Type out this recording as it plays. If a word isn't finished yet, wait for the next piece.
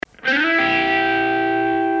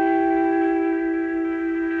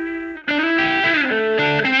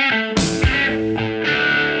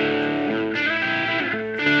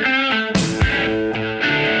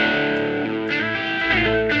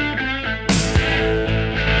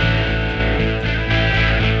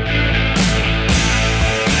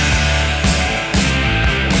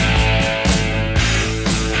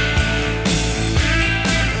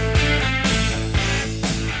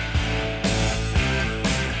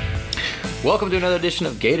Welcome to another edition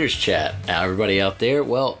of Gators Chat. Now, everybody out there,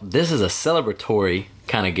 well, this is a celebratory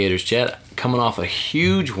kind of Gators Chat, coming off a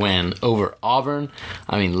huge win over Auburn.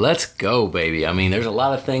 I mean, let's go, baby. I mean, there's a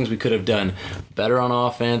lot of things we could have done better on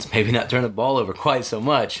offense, maybe not turn the ball over quite so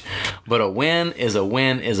much, but a win is a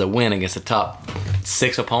win is a win against a top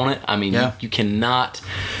 6 opponent. I mean, you cannot,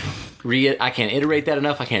 I can't iterate that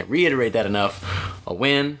enough. I can't reiterate that enough. A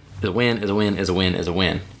win is a win is a win is a win is a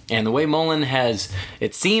win. And the way Mullen has,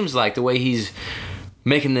 it seems like the way he's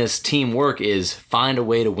making this team work is find a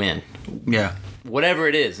way to win. Yeah. Whatever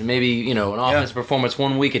it is. Maybe, an offensive performance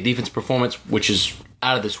one week, a defensive performance, which is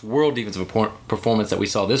out of this world defensive performance that we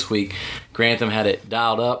saw this week. Grantham had it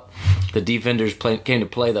dialed up. The defenders came to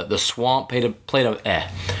play. The Swamp the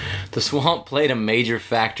Swamp played a major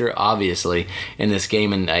factor, obviously, in this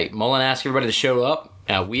game. And Mullen asked everybody to show up.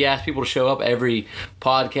 We asked people to show up. Every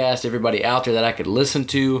podcast, everybody out there that I could listen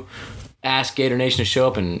to, ask Gator Nation to show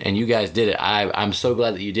up, and you guys did it. I'm so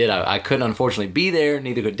glad that you did. I couldn't, unfortunately, be there.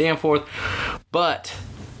 Neither could Danforth. But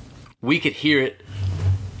we could hear it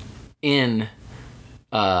in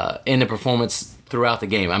the performance throughout the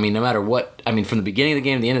game. I mean, no matter what. I mean, from the beginning of the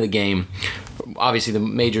game to the end of the game, obviously the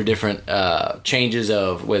major different changes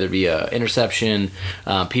of whether it be interception,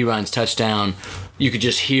 P. Ryan's touchdown, you could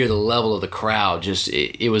just hear the level of the crowd.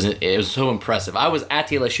 It was so impressive. I was at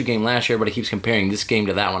the LSU game last year. Everybody keeps comparing this game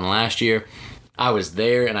to that one last year. I was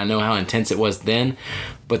there, and I know how intense it was then.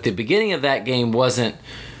 But the beginning of that game wasn't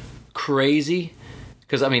crazy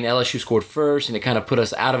because, LSU scored first, and it kind of put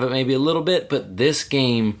us out of it maybe a little bit. But this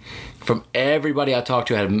game, from everybody I talked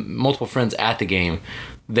to, I had multiple friends at the game,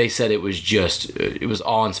 they said it was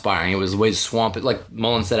awe-inspiring. It was the way the Swamp, like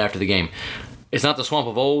Mullen said after the game, it's not the Swamp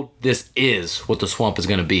of old. This is what the Swamp is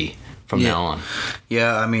going to be from now on.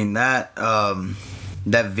 Yeah,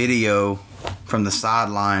 that video from the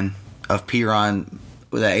sideline of P. Ryan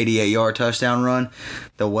with that 88-yard touchdown run,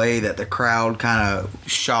 the way that the crowd kind of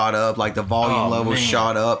shot up, like the volume level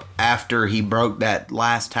shot up after he broke that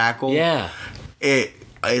last tackle. Yeah. It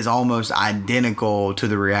is almost identical to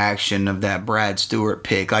the reaction of that Brad Stewart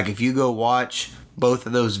pick. Like, if you go watch both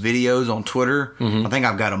of those videos on Twitter, I think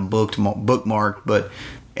I've got them bookmarked, but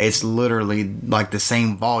it's literally like the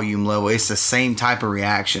same volume level. It's the same type of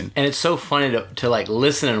reaction. And it's so funny to like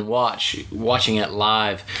listen and watching it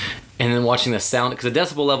live, and then watching the sound, because the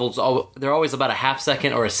decibel levels, they're always about a half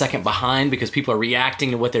second or a second behind because people are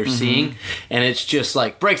reacting to what they're seeing, and it's just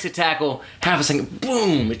like breaks a tackle, half a second,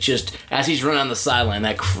 boom! It's just as he's running on the sideline,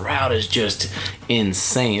 that crowd is just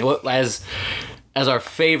insane. As our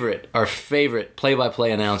favorite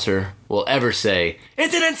play-by-play announcer will ever say,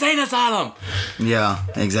 it's an insane asylum. Yeah,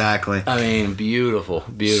 exactly. Beautiful.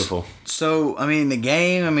 So, the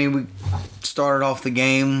game, we started off the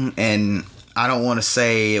game, and I don't want to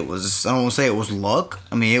say it was luck.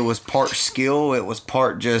 It was part skill. It was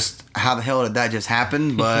part just how the hell did that just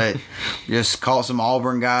happen? But just caught some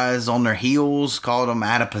Auburn guys on their heels, caught them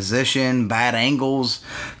out of position, bad angles,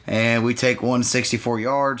 and we take 164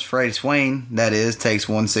 yards. Freddie Swain, that is, takes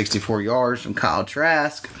 164 yards from Kyle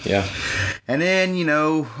Trask. Yeah. And then,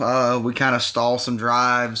 we kind of stall some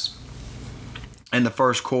drives. In the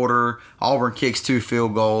first quarter, Auburn kicks 2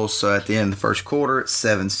 field goals, so at the end of the first quarter, it's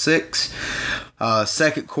 7-6.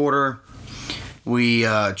 Second quarter,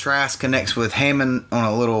 Trask connects with Hammond on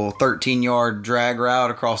a little 13-yard drag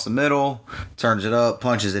route across the middle, turns it up,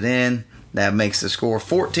 punches it in. That makes the score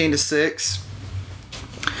 14-6.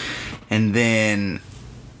 And then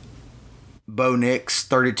Bo Nix,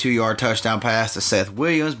 32-yard touchdown pass to Seth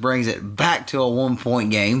Williams, brings it back to a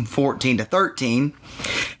 1-point game, 14-13.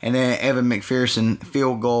 And then Evan McPherson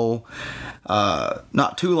field goal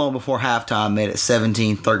not too long before halftime made it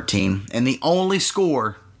 17-13. And the only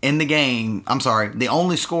score in the game, the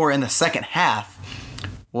only score in the second half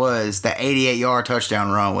was the 88-yard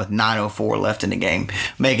touchdown run with 9:04 left in the game,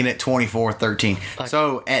 making it 24-13.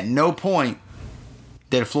 So at no point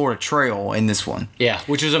did Florida trail in this one. Yeah,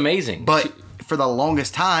 which is amazing. But for the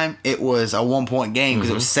longest time, it was a 1-point game because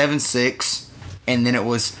it was 7-6, and then it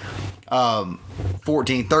was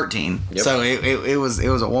 14-13. Yep. So it was a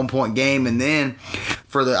 1-point game, and then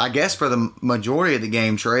for the majority of the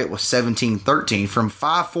game, Trey, it was 17-13 from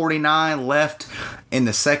 5:49 left in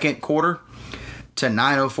the second quarter to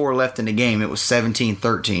 9:04 left in the game. It was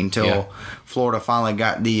 17-13 till Florida finally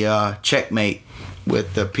got the checkmate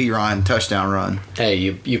with the P. Ryan touchdown run. Hey,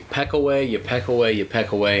 you peck away,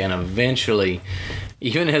 and eventually,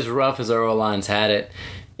 even as rough as our O-lines had it,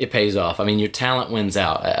 it pays off. Your talent wins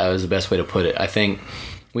out, is the best way to put it. I think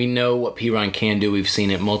We know what Perine can do. We've seen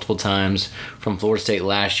it multiple times from Florida State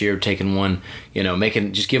last year, taking one,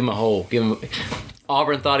 just give him a hole.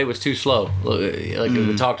 Auburn thought he was too slow. Like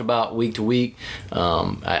we talked about week to week.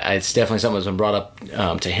 It's definitely something that's been brought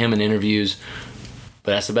up to him in interviews.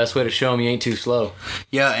 But that's the best way to show him you ain't too slow.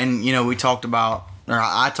 Yeah, and we talked about, or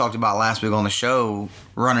I talked about last week on the show,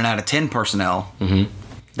 running out of 10 personnel. Mm-hmm.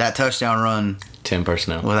 That touchdown run. 10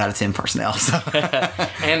 personnel. Was out of 10 personnel. So.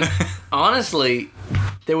 And honestly,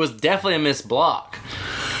 there was definitely a missed block.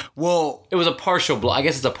 Well, it was a partial block. I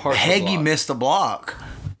guess it's a partial block. Heggie missed the block,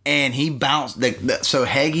 and he bounced. So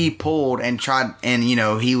Heggie pulled and tried, and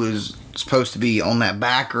he was supposed to be on that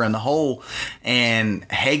backer in the hole, and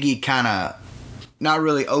Heggie kind of, not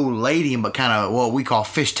really laid him, but kind of what we call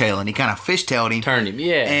fishtailing. He kind of fishtailing him. Turned him,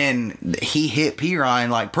 yeah. And he hit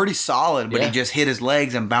Perine like pretty solid, but he just hit his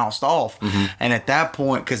legs and bounced off. Mm-hmm. And at that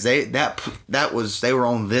point, because they were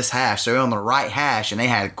on this hash, they were on the right hash, and they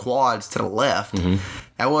had quads to the left. Mm-hmm.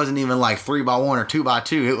 That wasn't even like 3x1 or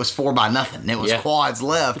 2x2. It was 4x0. It was quads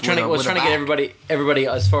left. We're trying to get everybody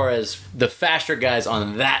as far as the faster guys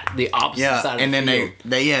on the opposite side of the field. And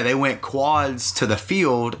then they went quads to the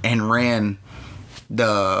field and ran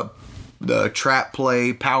the trap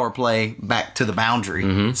play, power play back to the boundary.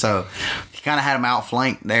 Mm-hmm. So he kind of had him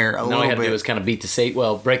outflanked there a little bit. All he had to do was kind of beat the safety,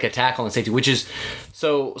 break a tackle and safety, which is,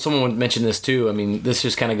 so someone would mention this too. I mean, this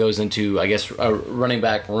just kind of goes into, I guess, a running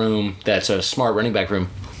back room that's a smart running back room.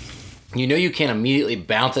 You can't immediately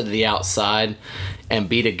bounce it to the outside and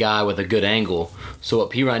beat a guy with a good angle. So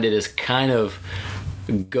what Perine did is kind of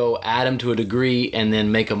go at him to a degree and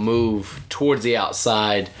then make a move towards the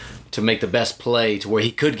outside to make the best play to where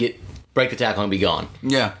he could break the tackle and be gone.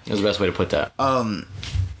 Yeah. That's the best way to put that. And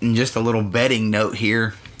just a little betting note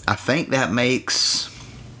here. I think that makes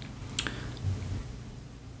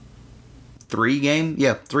 3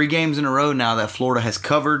 games in a row now that Florida has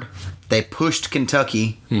covered. They pushed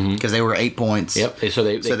Kentucky because they were 8 points. Yep. So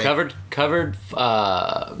they covered.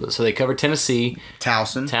 So they covered Tennessee,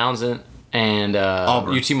 Townsend, and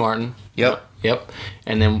Auburn. UT Martin. Yep.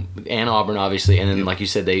 And Auburn, obviously, and then like you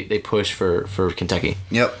said, they pushed for Kentucky.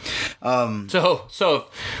 Yep. So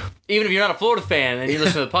even if you're not a Florida fan and you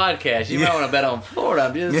listen to the podcast, you might want to bet on Florida.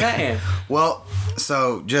 I'm just saying. Well,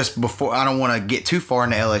 so just before, I don't want to get too far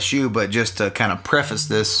into LSU, but just to kind of preface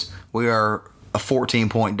this, we are a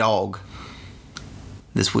 14-point dog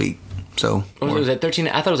this week. So was it 13?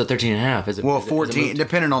 I thought it was at 13 and a half. Is it? Well, 14,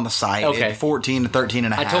 depending on the site. Okay. 14 to 13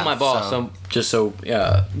 and a half. I told my boss, just so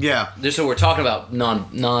we're talking about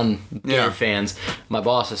non-bear fans. My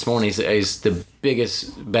boss this morning is the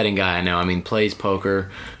biggest betting guy I know. I mean, plays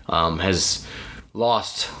poker, has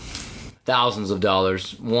lost thousands of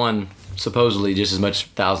dollars, won supposedly just as much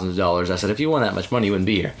thousands of dollars. I said, if you won that much money, you wouldn't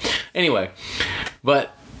be here. Anyway,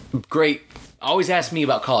 but great. Always asks me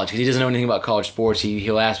about college because he doesn't know anything about college sports.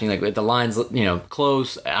 He'll ask me like, if the line's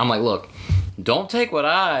close. I'm like, look, don't take what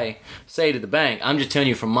I say to the bank. I'm just telling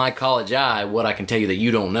you from my college eye what I can tell you that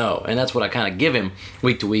you don't know, and that's what I kind of give him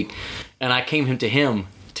week to week. And I came to him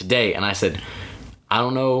today and I said, I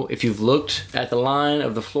don't know if you've looked at the line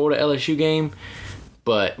of the Florida LSU game,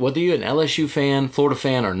 but whether you're an LSU fan, Florida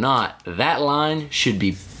fan or not, that line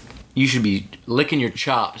you should be licking your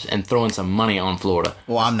chops and throwing some money on Florida.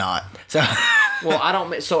 Well, I'm not. So Well, I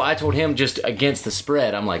don't. So I told him just against the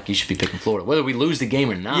spread, I'm like, you should be picking Florida, whether we lose the game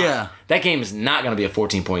or not. Yeah, that game is not going to be a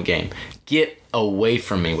 14-point game. Get away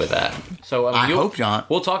from me with that. So I hope not.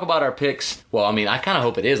 We'll talk about our picks. Well, I mean, I kind of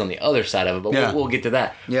hope it is on the other side of it, but we'll get to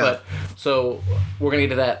that. Yeah. But so we're gonna get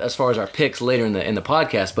to that as far as our picks later in the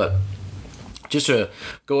podcast, but. Just to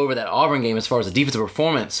go over that Auburn game as far as the defensive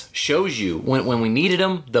performance shows you when we needed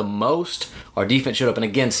them the most, our defense showed up, and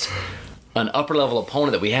against an upper level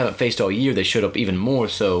opponent that we haven't faced all year, they showed up even more.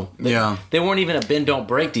 So they weren't even a bend don't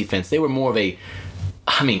break defense. They were more of a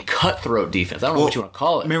cutthroat defense. I don't know what you want to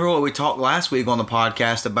call it. Remember what we talked last week on the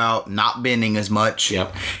podcast about not bending as much?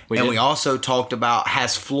 Yep. We also talked about,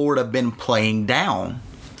 has Florida been playing down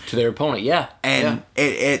to their opponent? Yeah. And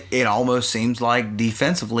it almost seems like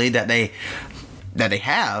defensively that they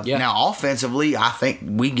have. Yeah. Now, offensively, I think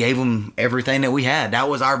we gave them everything that we had. That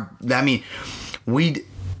was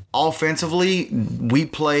offensively, we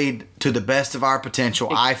played to the best of our potential,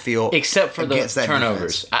 I feel. Except for the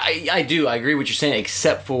turnovers. I do. I agree with what you're saying,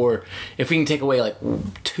 except for if we can take away like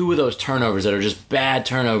 2 of those turnovers that are just bad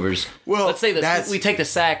turnovers. Well, let's say we take the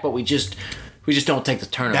sack, but we just don't take the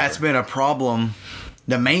turnover. That's been a problem.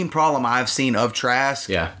 The main problem I've seen of Trask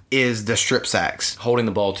is the strip sacks. Holding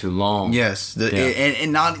the ball too long. Yes.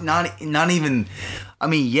 And not even... I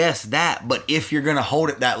mean, yes, that, but if you're going to hold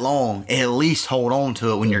it that long, at least hold on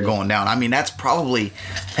to it when you're going down. I mean, that's probably,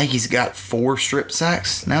 I think he's got 4 strip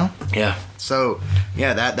sacks now. Yeah. So,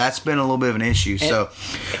 yeah, that's been a little bit of an issue. So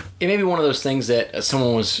it may be one of those things that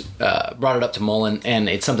someone was brought it up to Mullen, and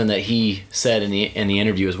it's something that he said in the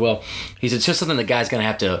interview as well. He said it's just something the guy's going to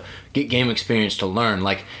have to get game experience to learn.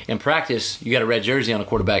 Like, in practice, you got a red jersey on a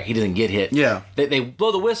quarterback, he doesn't get hit. Yeah. They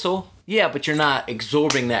blow the whistle, yeah, but you're not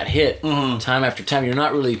absorbing that hit time after time. You're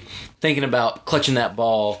not really thinking about clutching that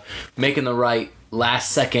ball, making the right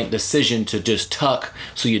last-second decision to just tuck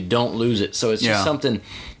so you don't lose it. So it's just something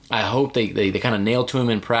I hope they kind of nail to him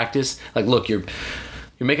in practice. Like, look, you're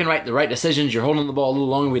making the right decisions. You're holding the ball a little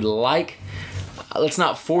longer than we'd like. Let's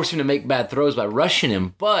not force him to make bad throws by rushing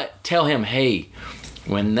him, but tell him, hey,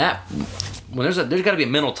 when there's got to be a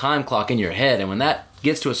mental time clock in your head, and when that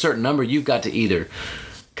gets to a certain number, you've got to either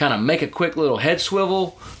kind of make a quick little head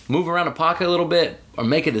swivel, move around the pocket a little bit, or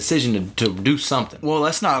make a decision to do something. Well,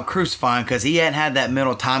 that's not crucifying because he hadn't had that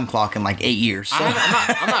mental time clock in like 8 years. So.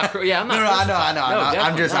 I'm not. No,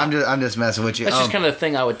 I'm just messing with you. That's just kind of the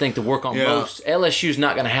thing I would think to work on most. LSU's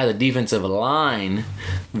not going to have the defensive line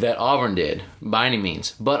that Auburn did by any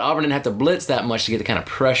means, but Auburn didn't have to blitz that much to get the kind of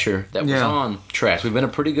pressure that was on Trask. We've been a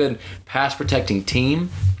pretty good pass protecting team.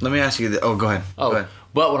 Let me ask you. Go ahead. Go ahead.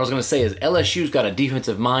 But what I was going to say is LSU's got a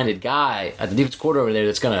defensive-minded guy at the defensive coordinator over there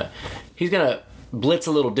he's going to blitz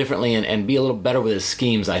a little differently and be a little better with his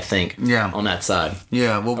schemes, I think, on that side.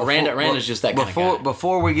 Yeah. Well, Aranda's just that kind of guy.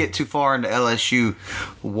 Before we get too far into LSU,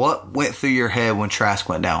 what went through your head when Trask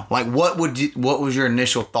went down? Like, what was your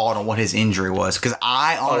initial thought on what his injury was? Because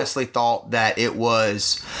I honestly thought that it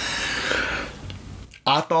was...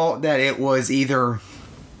 I thought that it was either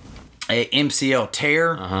a MCL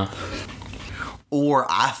tear... or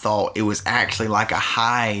I thought it was actually like a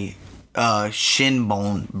high shin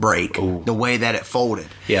bone break, the way that it folded.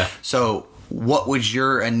 Yeah. So what was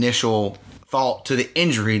your initial thought to the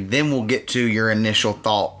injury? Then we'll get to your initial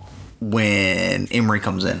thought when Emory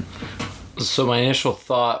comes in. So my initial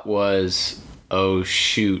thought was, oh,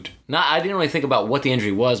 shoot. I didn't really think about what the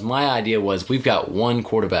injury was. My idea was we've got one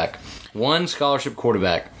scholarship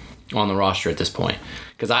quarterback on the roster at this point.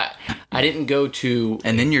 Because I didn't go to...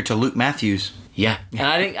 And then you're to Luke Matthews. Yeah, and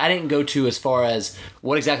I didn't go to as far as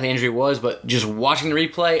what exactly the injury was, but just watching the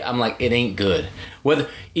replay, I'm like, it ain't good.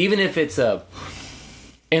 Even if it's a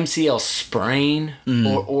MCL sprain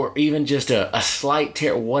or even just a slight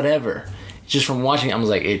tear, whatever, just from watching, I was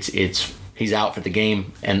like, he's out for the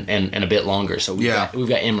game and a bit longer. So we've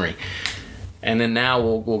got Emory. And then now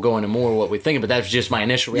we'll go into more what we think, but that's just my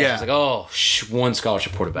initial reaction. I was like, one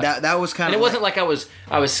scholarship quarterback. That was kind of. And it wasn't like I was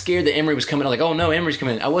scared that Emory was coming. I'm like, oh no, Emory's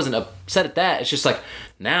coming. I wasn't upset at that. It's just like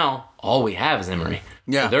now all we have is Emory.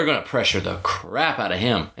 Yeah, so they're gonna pressure the crap out of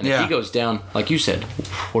him, and if he goes down, like you said,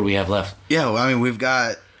 what do we have left? Yeah, well, I mean we've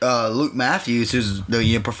got Luke Matthews, who's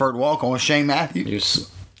the preferred walk-on. Shane Matthews'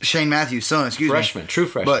 son, freshman, true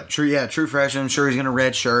freshman. But true freshman. I'm sure he's gonna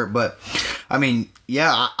red shirt, but I mean,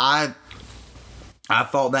 I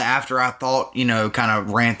thought that after I thought, kind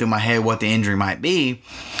of ran through my head what the injury might be,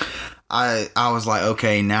 I was like,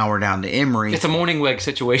 okay, now we're down to Emory. It's a Morningweg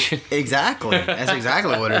situation. Exactly. That's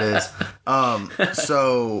exactly what it is.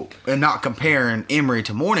 So, and not comparing Emory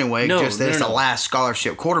to Morningweg, it's the last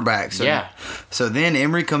scholarship quarterback. So, So then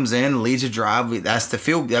Emory comes in, leads a drive. We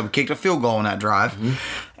kicked a field goal on that drive. Mm-hmm.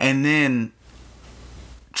 And then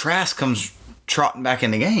Trask comes trotting back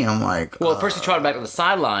in the game. I'm like, well, first he trotted back to the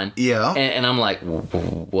sideline. Yeah. And I'm like,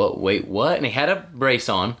 what? Wait, what? And he had a brace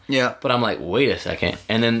on. Yeah. But I'm like, wait a second.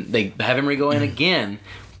 And then they have him go in again.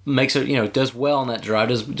 Makes it, does well on that drive,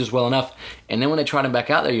 does well enough. And then when they trot him back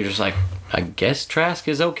out there, you're just like, I guess Trask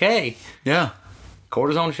is okay. Yeah.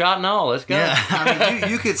 Cortisone shot and all. Let's go. Yeah. I mean,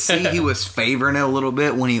 you could see he was favoring it a little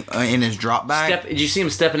bit when he in his drop back. Did you see him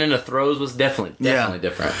stepping into throws? Was definitely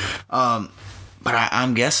different. But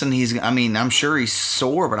I'm guessing I'm sure he's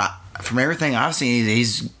sore, but from everything I've seen,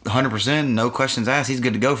 he's 100%, no questions asked. He's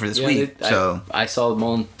good to go for this week. I saw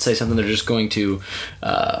Mullen say something. They're just going to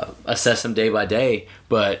assess him day by day,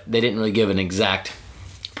 but they didn't really give an exact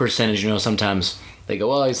percentage. Sometimes they go,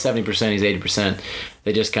 well, he's 70%, he's 80%.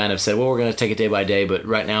 They just kind of said, well, we're going to take it day by day, but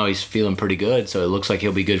right now he's feeling pretty good, so it looks like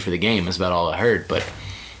he'll be good for the game. That's about all I heard, but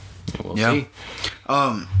we'll see.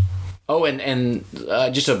 And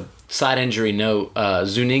just a side injury note,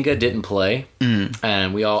 Zuniga didn't play,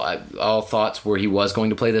 and we all thoughts were he was going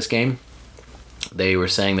to play this game. They were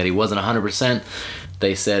saying that he wasn't 100%.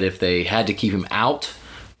 They said if they had to keep him out,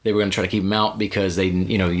 they were going to try to keep him out because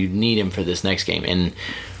you need him for this next game. And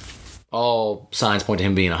all signs point to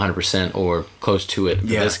him being 100% or close to it for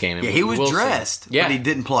this game. And yeah, he was dressed, but he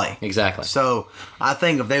didn't play. Exactly. So I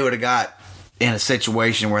think if they would have got in a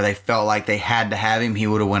situation where they felt like they had to have him, he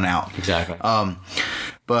would have went out. Exactly.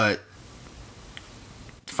 But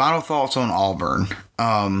final thoughts on Auburn.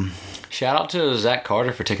 Shout out to Zach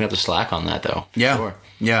Carter for taking up the slack on that, though. Yeah. Sure.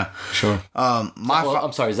 Yeah. Sure.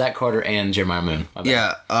 I'm sorry, Zach Carter and Jeremiah Moon.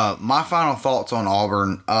 Yeah. My final thoughts on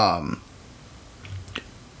Auburn.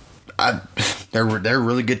 They're a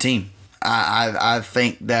really good team. I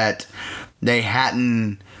think that they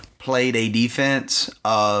hadn't played a defense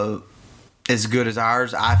as good as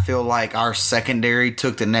ours. I feel like our secondary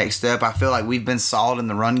took the next step. I feel like we've been solid in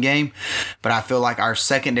the run game, but I feel like our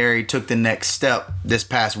secondary took the next step this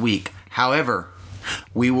past week. However,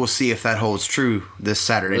 we will see if that holds true this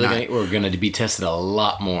Saturday night. We're going to be tested a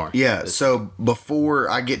lot more. Yeah, so before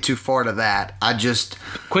I get too far to that, I just...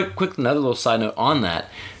 Quick, another little side note on that.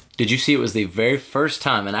 Did you see it was the very first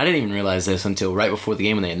time, and I didn't even realize this until right before the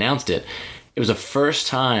game when they announced it, it was the first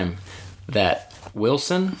time that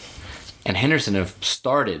Wilson and Henderson have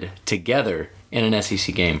started together in an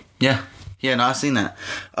SEC game. Yeah. Yeah, no, I've seen that.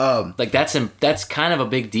 That's kind of a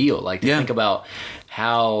big deal. Like, to think about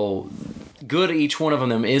how good each one of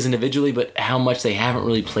them is individually, but how much they haven't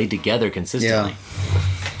really played together consistently. Yeah.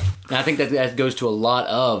 And I think that goes to a lot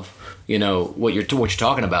of, what you're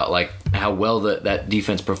talking about, like how well that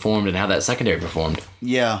defense performed and how that secondary performed.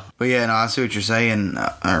 Yeah, but yeah, no, I see what you're saying.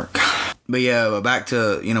 But yeah, back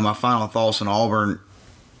to my final thoughts on Auburn.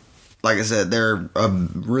 Like I said, they're a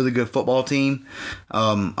really good football team,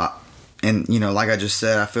 and like I just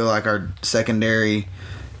said, I feel like our secondary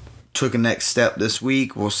took a next step this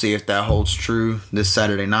week. We'll see if that holds true this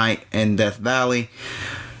Saturday night in Death Valley.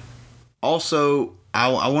 Also,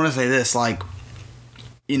 I want to say this, like,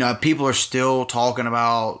 people are still talking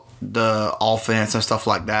about the offense and stuff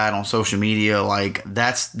like that on social media. Like,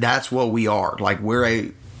 that's what we are. Like, we're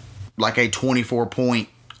a 24-point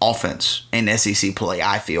offense in SEC play,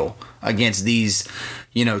 I feel, against these,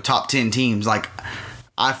 top 10 teams. Like,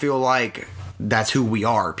 I feel like that's who we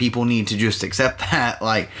are. People need to just accept that.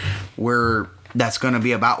 Like, that's going to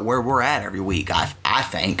be about where we're at every week, I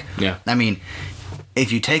think. Yeah. I mean,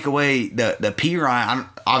 if you take away the Perine,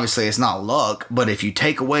 obviously it's not luck, but if you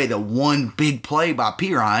take away the one big play by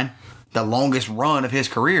Perine, the longest run of his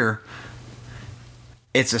career,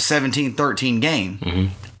 it's a 17-13 game.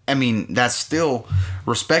 Mm-hmm. I mean, that's still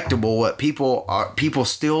respectable. What people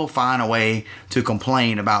still find a way to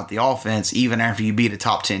complain about the offense even after you beat a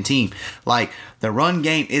top 10 team. Like, the run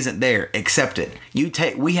game isn't there. Accept it.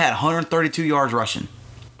 We had 132 yards rushing,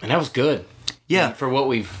 and that was good. Yeah, for what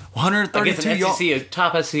we've 132 yards, a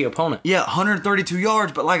top SEC opponent. Yeah, 132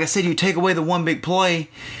 yards. But like I said, you take away the one big play,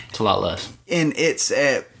 it's a lot less, and it's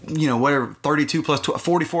at 32 plus 12,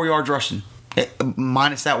 44 yards rushing,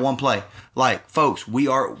 minus that one play. Like, folks,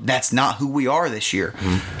 that's not who we are this year.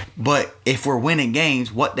 Mm-hmm. But if we're winning games,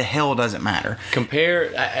 what the hell does it matter?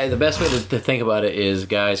 The best way to think about it is,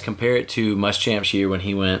 guys, compare it to Muschamp's year when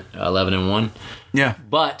he went 11-1. Yeah.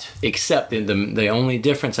 But except the only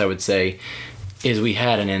difference I would say is we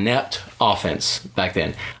had an inept offense back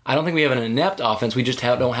then. I don't think we have an inept offense. We just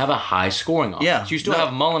don't have a high-scoring offense. Yeah, you still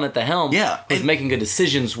have Mullen at the helm. Yeah, who's making good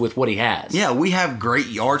decisions with what he has. Yeah, we have great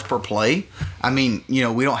yards per play. I mean, we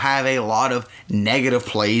don't have a lot of negative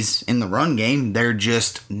plays in the run game. They're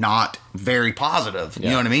just not very positive. Yeah. You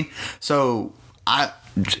know what I mean? So,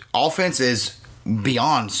 offense is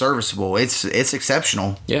beyond serviceable. It's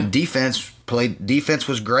exceptional. Yeah. Defense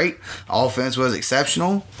was great. Offense was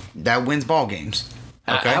exceptional. That wins ball games.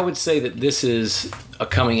 Okay? I would say that this is a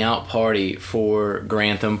coming out party for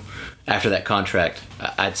Grantham after that contract.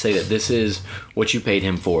 I'd say that this is what you paid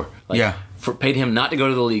him for. Paid him not to go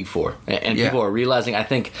to the league for. And people are realizing, I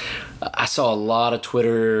think I saw a lot of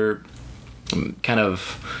Twitter kind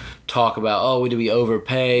of talk about, do we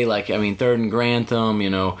overpay? Third and Grantham,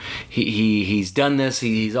 he's done this.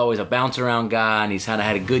 He's always a bounce around guy, and he's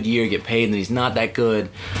had a good year, get paid, and he's not that good.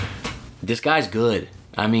 This guy's good.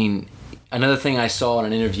 I mean, another thing I saw in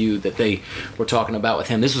an interview that they were talking about with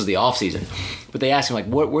him, this was the offseason, but they asked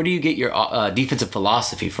him, where do you get your defensive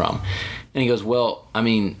philosophy from? And he goes, well, I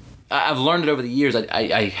mean, I've learned it over the years.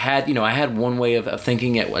 I had one way of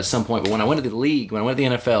thinking at some point, but when I went to the league, when I went to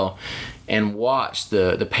the NFL and watched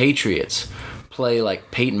the Patriots play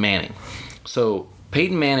like Peyton Manning. So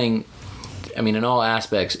Peyton Manning, in all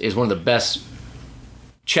aspects, is one of the best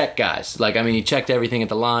check guys. He checked everything at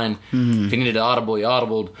the line. Mm-hmm. If he needed to audible, he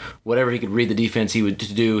audibled. Whatever he could read the defense he would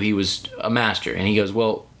do, he was a master. And he goes,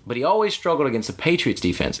 well, but he always struggled against the Patriots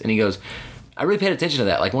defense. And he goes, I really paid attention to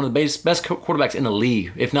that. Like one of the best quarterbacks in the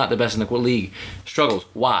league, if not the best in the league, struggles.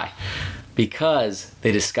 Why? Because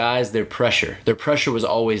they disguised their pressure. Their pressure was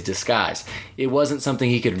always disguised. It wasn't something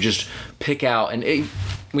he could just pick out. And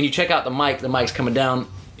when you check out the mic's coming down.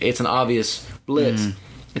 It's an obvious blitz.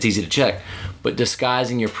 It's easy to check. But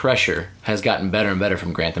disguising your pressure has gotten better and better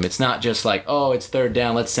from Grantham. It's not just like, oh, it's third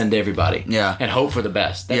down, let's send everybody. Yeah. And hope for the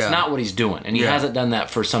best. That's not what he's doing. And he hasn't done that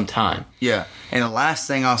for some time. Yeah. And the last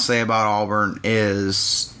thing I'll say about Auburn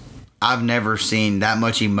is I've never seen that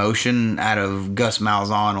much emotion out of Gus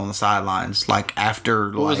Malzahn on the sidelines. Like after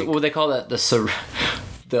what would they call that?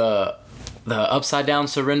 The upside down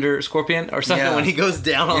surrender scorpion or something when he goes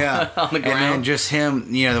down on the ground. And then just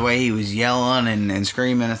him, the way he was yelling and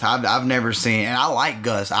screaming. I've never seen, and I like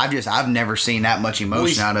Gus. I've never seen that much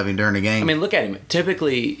emotion out of him during the game. I mean, look at him.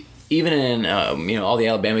 Typically, even in all the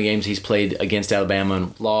Alabama games he's played against Alabama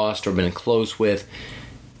and lost or been close with,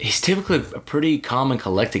 he's typically a pretty calm and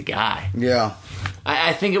collected guy. Yeah.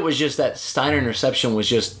 I think it was just that Steiner interception was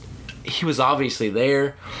just, he was obviously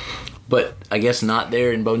there, but I guess not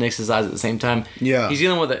there in Bo Nix's eyes at the same time. Yeah. He's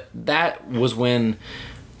dealing with it. That was when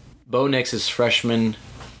Bo Nix's freshman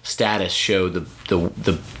status showed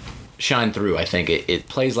the shine through, I think. It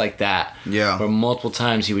plays like that. Yeah. Where multiple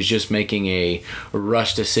times he was just making a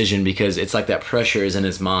rush decision because it's like that pressure is in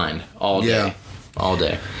his mind all day. Yeah. All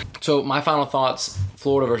day. So my final thoughts,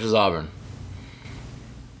 Florida versus Auburn.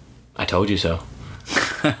 I told you so.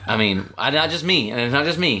 I mean, not just me, and it's not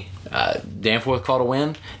just me. Danforth called a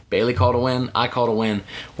win. Bailey called a win. I called a win.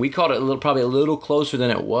 We called it probably a little closer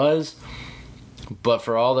than it was. But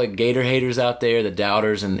for all the Gator haters out there, the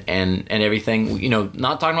doubters and everything,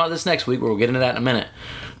 not talking about this next week. We'll get into that in a minute.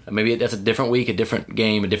 Maybe that's a different week, a different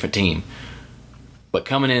game, a different team. But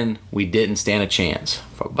coming in, we didn't stand a chance.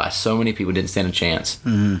 By so many people, didn't stand a chance.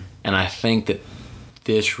 Mm-hmm. And I think that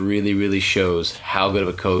this really, really shows how good of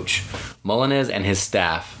a coach Mullen is and his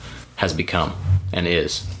staff has become and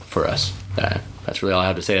is for us. That's really all I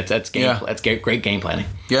have to say. That's great game planning.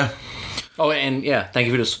 Yeah. Oh, and thank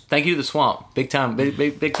you to the Swamp. Big time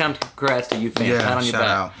congrats to you fans. Yeah, Pat on your shout back.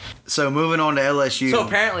 out. So moving on to LSU. So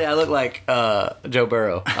apparently I look like Joe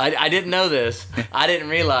Burrow. I didn't know this. I didn't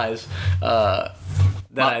realize that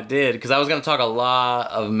I did because I was going to talk a lot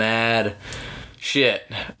of mad shit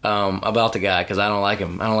about the guy because I don't like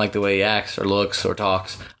him. I don't like the way he acts or looks or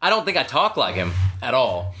talks. I don't think I talk like him at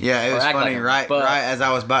all. Yeah, it was funny. Right as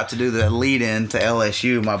I was about to do the lead in to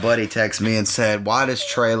LSU, my buddy texted me and said, "Why does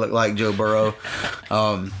Trey look like Joe Burrow?"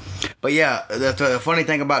 But yeah, the funny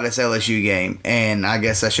thing about this LSU game, and I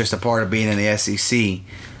guess that's just a part of being in the SEC.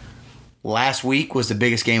 Last week was the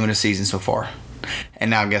biggest game of the season so far, and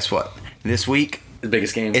now guess what? This week. The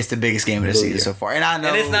biggest game. It's the biggest game of the season so far, and I know.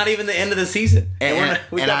 And it's not even the end of the season. And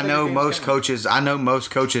I know most coaches.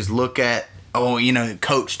 Look at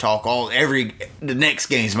coach talk. The next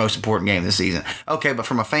game is the most important game of the season. Okay, but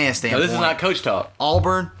from a fan standpoint, no, this is not coach talk.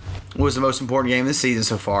 Auburn was the most important game of the season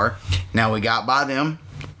so far. Now we got by them.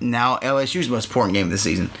 Now LSU's the most important game of the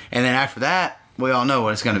season, and then after that, we all know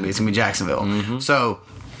what it's going to be. It's going to be Jacksonville. Mm-hmm. So,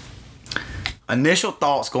 initial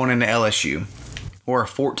thoughts going into LSU: we're a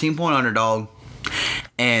 14-point underdog.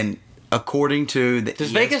 And according to the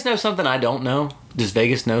Does Vegas know something I don't know? Does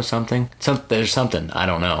Vegas know something? There's something I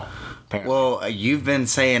don't know. Apparently. Well, you've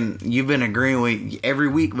been agreeing with every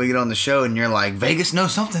week we get on the show, and you're like, Vegas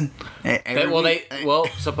knows something.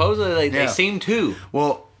 Supposedly they seem to.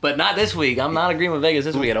 Well, but not this week. I'm not agreeing with Vegas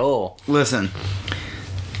this week at all. Listen,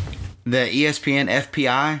 the ESPN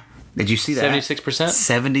FPI. Did you see that? 76%?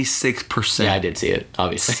 76%. Yeah, I did see it,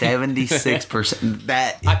 obviously.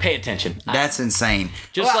 76%. I pay attention. That's insane.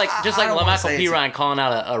 Just like Michael P. Ryan calling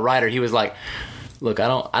out a writer, he was like, look, I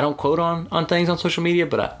don't quote on things on social media,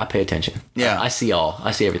 but I pay attention. Yeah. I see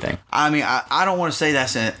everything. I mean, I don't want to say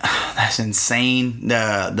that's insane.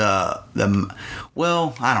 Well,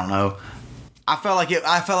 I don't know. I felt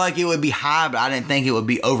like it would be high, but I didn't think it would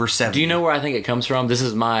be over 70. Do you know where I think it comes from? This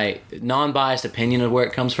is my non-biased opinion of where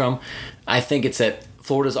it comes from. I think it's that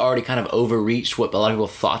Florida's already kind of overreached what a lot of people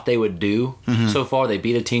thought they would do so far. They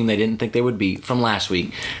beat a team they didn't think they would beat from last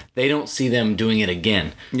week. They don't see them doing it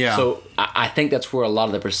again. Yeah. So I think that's where a lot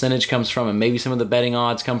of the percentage comes from, and maybe some of the betting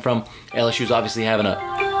odds come from. LSU's obviously having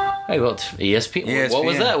a... Hey, well, ESPN. What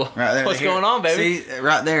was that? Right there, What's going on, baby? See,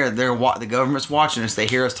 right there, the government's watching us. They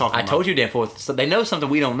hear us talking. I told you, Danforth. So they know something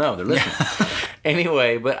we don't know. They're listening.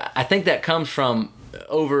 Anyway, but I think that comes from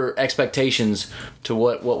over expectations to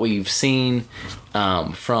what we've seen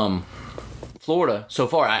from Florida so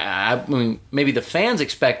far. I mean, maybe the fans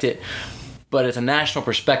expect it, but it's a national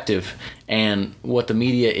perspective and what the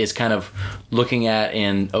media is kind of looking at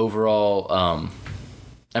in overall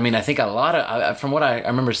I mean, I think a lot of, from what I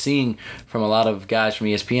remember seeing from a lot of guys from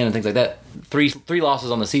ESPN and things like that, three losses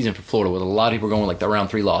on the season for Florida, with a lot of people going like around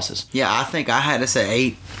 3 losses. Yeah, I think I had to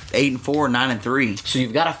say 8-4, 9-3. So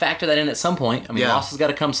you've got to factor that in at some point. I mean, losses got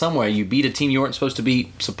to come somewhere. You beat a team you weren't supposed to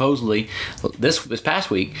beat, supposedly, this past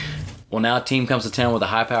week. Well, now a team comes to town with a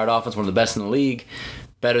high-powered offense, one of the best in the league,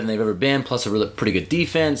 better than they've ever been, plus a really pretty good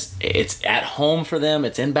defense. It's at home for them.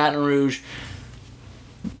 It's in Baton Rouge.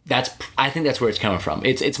 I think that's where it's coming from.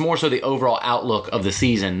 It's more so the overall outlook of the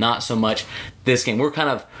season, not so much this game.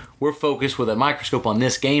 We're focused with a microscope on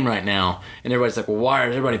this game right now, and everybody's like, well, why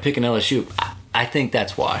is everybody picking LSU? I think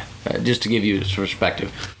that's why, just to give you some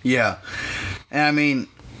perspective. Yeah. And I mean,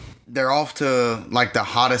 they're off to like the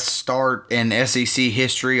hottest start in SEC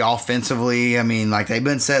history offensively. I mean, like they've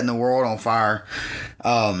been setting the world on fire.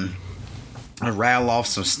 I rattle off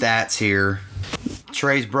some stats here.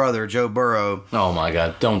 Trey's brother, Joe Burrow. Oh my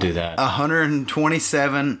God! Don't do that.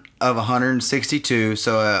 127 of 162,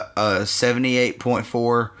 so a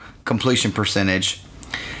 78.4 completion percentage.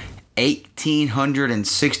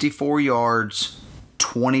 1,864 yards,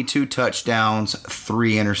 22 touchdowns,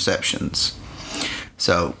 3 interceptions.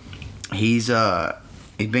 So he's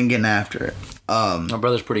been getting after it. My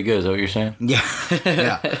brother's pretty good. Is that what you're saying? Yeah,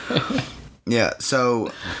 yeah. Yeah,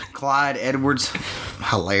 so Clyde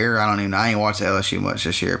Edwards-Helaire, I ain't watched LSU much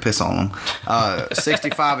this year. Piss on him.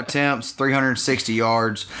 65 attempts, 360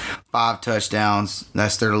 yards, 5 touchdowns.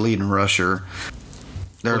 That's their leading rusher.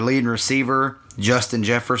 Their leading receiver, Justin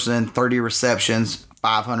Jefferson, 30 receptions,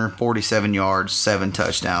 547 yards, 7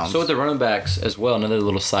 touchdowns. So with the running backs as well, another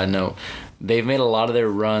little side note, they've made a lot of their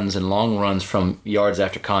runs and long runs from yards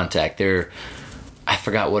after contact. I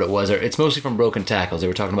forgot what it was. It's mostly from broken tackles. They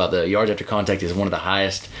were talking about the yards after contact is one of the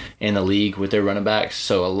highest in the league with their running backs.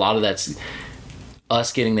 So a lot of that's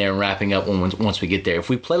us getting there and wrapping up once we get there. If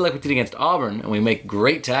we play like we did against Auburn and we make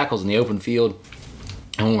great tackles in the open field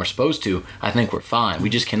and when we're supposed to, I think we're fine.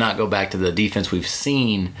 We just cannot go back to the defense we've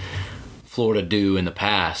seen Florida do in the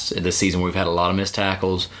past this season, where we've had a lot of missed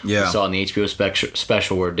tackles. Yeah. We saw in the HBO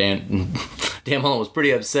special where Dan Mullen was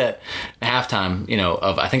pretty upset at halftime,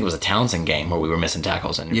 of I think it was a Townsend game where we were missing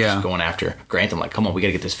tackles and just going after Grantham like, come on, we got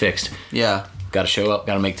to get this fixed. Yeah. Got to show up,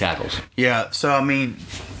 got to make tackles. Yeah, so I mean,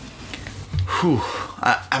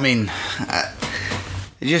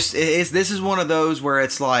 this is one of those where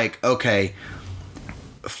it's like, okay,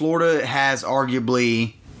 Florida has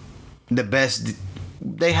arguably the best.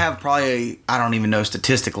 They have probably, I don't even know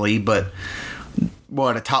statistically, but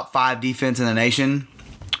a top 5 defense in the nation.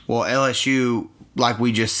 Well, LSU, like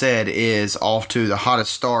we just said, is off to the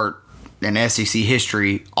hottest start in SEC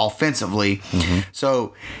history offensively. Mm-hmm.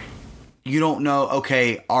 So you don't know,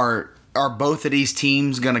 okay, are both of these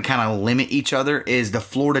teams going to kind of limit each other? Is the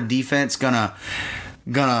Florida defense gonna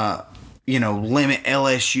limit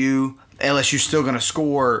LSU? LSU's still going to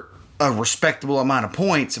score a respectable amount of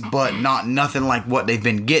points, but nothing like what they've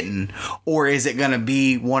been getting? Or is it going to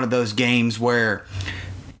be one of those games where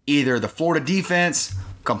either the Florida defense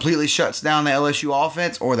completely shuts down the LSU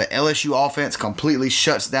offense, or the LSU offense completely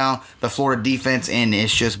shuts down the Florida defense, and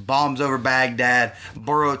it's just bombs over Baghdad,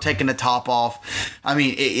 Burrow taking the top off? I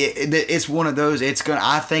mean, it's one of those.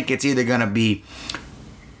 I think it's either going to be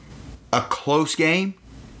a close game,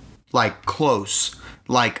 like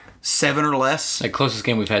 7 or less. The closest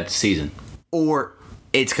game we've had this season. Or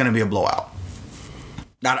it's going to be a blowout.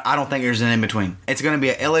 I don't think there's an in-between. It's going to be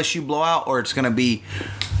a LSU blowout, or it's going to be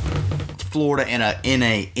Florida in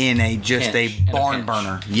a barn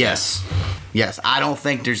burner. Yes. I don't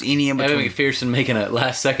think there's any in-between. Evan McPherson making a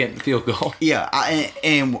last-second field goal. Yeah,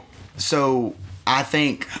 and so I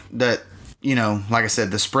think that, like I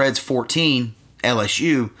said, the spread's 14,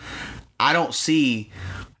 LSU. I don't see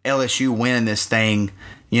LSU winning this thing,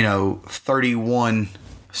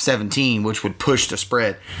 31-17, which would push the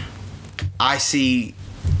spread. I see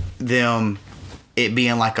it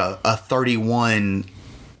being like a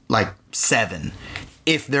 31-7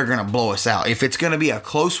 if they're going to blow us out. If it's going to be a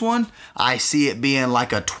close one, I see it being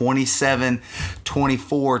like a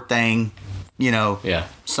 27-24 thing,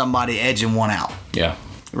 somebody edging one out. Yeah.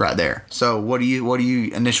 Right there. So what are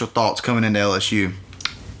you initial thoughts coming into LSU?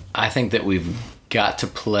 I think that we've got to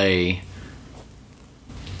play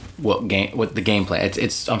what the game plan.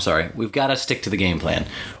 We've got to stick to the game plan.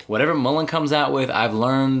 Whatever Mullen comes out with, I've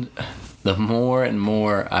learned the more and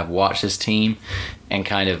more I've watched this team, and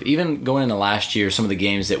kind of even going into last year, some of the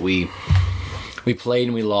games that we played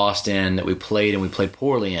and we lost in, that we played and we played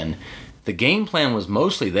poorly in, the game plan was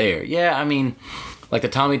mostly there. Yeah, I mean, like the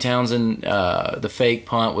Tommy Townsend, the fake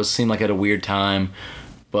punt seemed like at a weird time,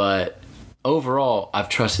 but overall, I've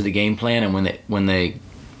trusted the game plan, and when they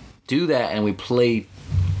do that and we play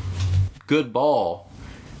good ball,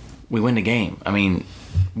 we win the game. I mean,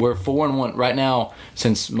 we're 4-1 right now.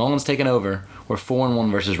 Since Mullen's taken over, we're 4-1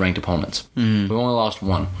 versus ranked opponents. We only lost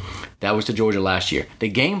one. That was to Georgia last year. The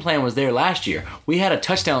game plan was there last year. We had a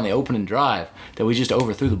touchdown on the opening drive that we just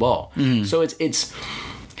overthrew the ball. So it's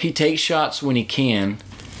he takes shots when he can,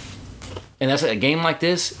 and that's a game like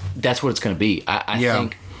this. That's what it's going to be. I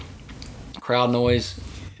think crowd noise.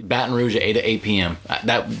 Baton Rouge at 8 p.m.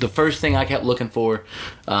 That the first thing I kept looking for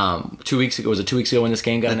 2 weeks ago. Was it 2 weeks ago when this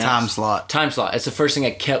game got announced? Time slot. It's the first thing I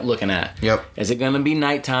kept looking at. Yep. Is it going to be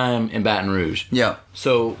nighttime in Baton Rouge? Yeah.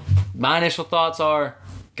 So my initial thoughts are,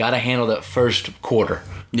 got to handle that first quarter.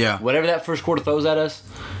 Yeah. Whatever that first quarter throws at us,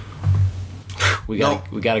 we got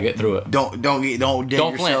to get through it. Don't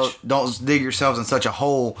dig yourselves in such a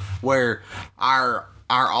hole where our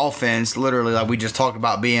offense, literally, like we just talked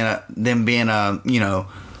about, being a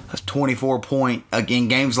 24-point, in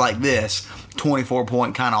games like this,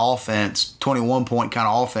 24-point kind of offense, 21-point kind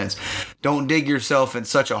of offense. Don't dig yourself in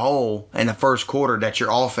such a hole in the first quarter that your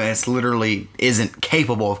offense literally isn't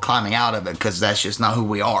capable of climbing out of it, because that's just not who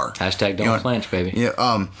we are. Hashtag don't flinch, baby.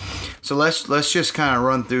 Yeah. So let's just kind of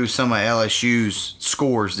run through some of LSU's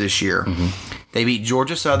scores this year. They beat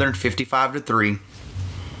Georgia Southern 55-3.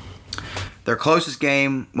 Their closest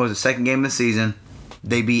game was the second game of the season.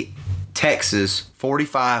 They beat Texas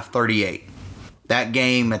 45-38. That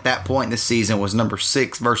game at that point in the season was number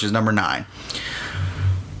 6 versus number 9.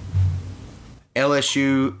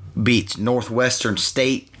 LSU beats Northwestern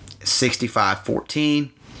State 65-14.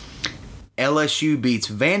 LSU beats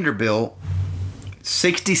Vanderbilt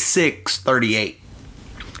 66-38.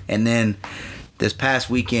 And then this past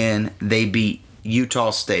weekend they beat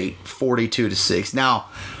Utah State 42-6. Now,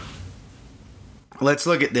 let's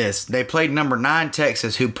look at this. They played number 9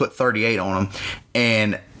 Texas, who put 38 on them,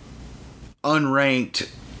 and unranked,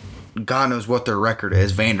 God knows what their record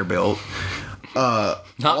is, Vanderbilt.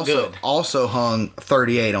 Good. Also hung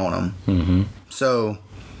 38 on them. So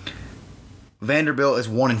Vanderbilt is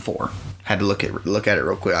 1-4. Had to look at it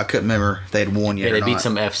real quick. I couldn't remember if they had won yet. Yeah, they or beat not.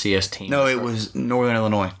 some FCS team. No, it was Northern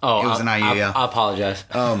Illinois. Oh, it was an IU. Yeah. I apologize.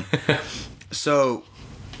 So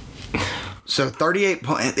 38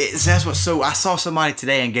 points. That's what. So I saw somebody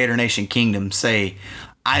today in Gator Nation Kingdom say,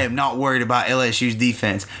 "I am not worried about LSU's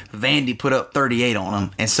defense. Vandy put up 38 on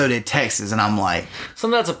them, and so did Texas." And I'm like,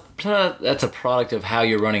 that's a product of how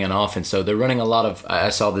you're running an offense. So they're running a lot of. I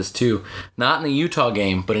saw this too, not in the Utah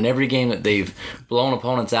game, but in every game that they've blown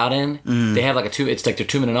opponents out in, they have It's like their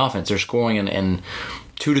 2-minute offense. They're scoring in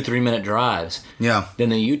 2 to 3 minute drives. Yeah. Then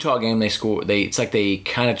the Utah game, it's like they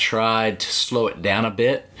kind of tried to slow it down a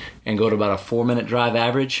bit and go to about a 4-minute drive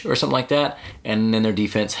average or something like that, and then their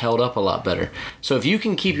defense held up a lot better. So if you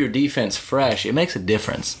can keep your defense fresh, it makes a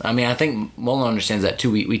difference. I mean, I think Mullen understands that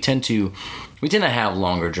too. We tend to have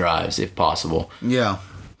longer drives if possible. Yeah.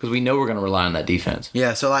 Because we know we're going to rely on that defense.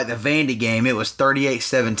 Yeah, so like the Vandy game, it was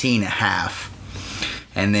 38-17 at half.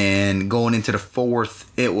 And then going into the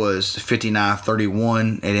fourth, it was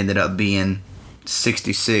 59-31. It ended up being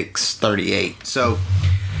 66-38. So,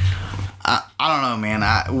 I don't know, man.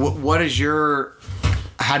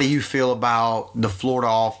 How do you feel about the Florida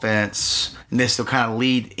offense? And this will kind of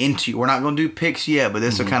lead into, we're not going to do picks yet, but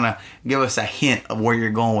this will kind of give us a hint of where you're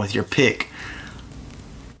going with your pick.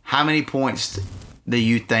 How many points do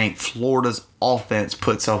you think Florida's offense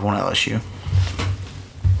puts up on LSU?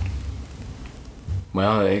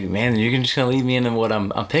 Well, man, you're just gonna leave me into what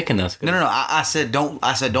I'm picking this. No. I said don't.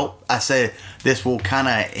 I said this will kind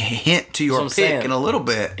of hint to your pick in a little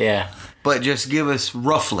bit. Yeah, but just give us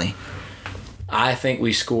roughly. I think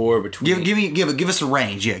we score between. Give us a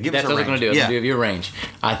range. Yeah, that's what I'm gonna do. I'm gonna give you a range.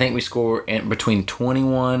 I think we score between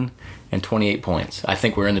 21 and 28 points. I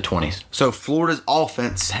think we're in the 20s. So Florida's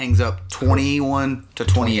offense hangs up 21 to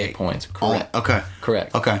 28 points. Correct. Okay.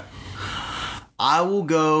 Correct. Okay. I will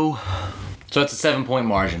go. So it's a 7-point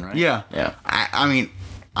margin, right? Yeah. Yeah. I mean,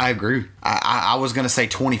 I agree. I was going to say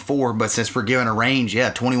 24, but since we're given a range,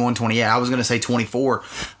 21, 28. I was going to say 24,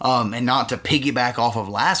 and not to piggyback off of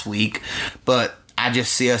last week, but I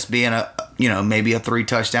just see us being maybe a 3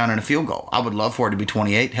 touchdown and a field goal. I would love for it to be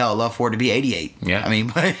 28. Hell, I'd love for it to be 88. Yeah. I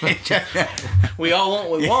mean, we all want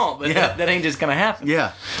what we want, but that ain't just going to happen.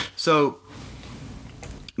 Yeah. So,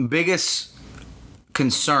 biggest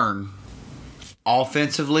concern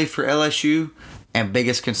offensively for LSU and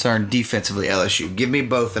biggest concern defensively LSU. Give me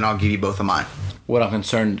both and I'll give you both of mine. What I'm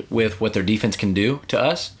concerned with, what their defense can do to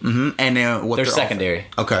us. Mm-hmm. And what their secondary.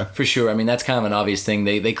 Okay. For sure. I mean, that's kind of an obvious thing.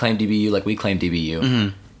 They claim DBU like we claim DBU.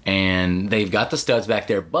 Mm-hmm. And they've got the studs back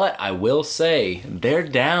there. But I will say they're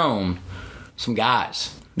down some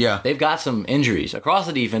guys. Yeah. They've got some injuries across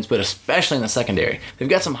the defense, but especially in the secondary. They've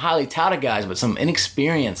got some highly touted guys, but some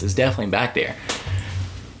inexperience is definitely back there.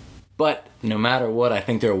 But no matter what, I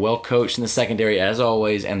think they're well coached in the secondary as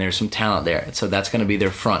always, and there's some talent there. So that's going to be their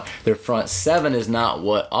front. Their front seven is not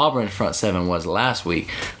what Auburn's front seven was last week.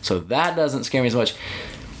 So that doesn't scare me as much.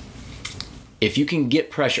 If you can get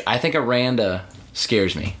pressure, I think Aranda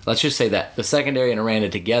scares me. Let's just say that. The secondary and Aranda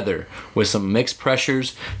together with some mixed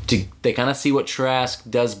pressures, they kind of see what Trask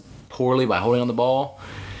does poorly by holding on the ball,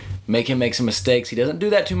 make him make some mistakes. He doesn't do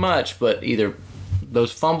that too much, but either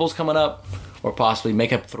those fumbles coming up or possibly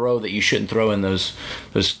make a throw that you shouldn't throw in, those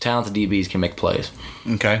talented DBs can make plays.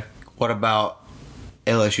 Okay. What about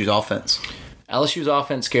LSU's offense? LSU's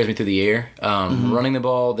offense scares me through the air. Running the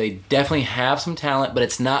ball, they definitely have some talent, but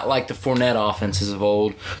it's not like the Fournette offenses of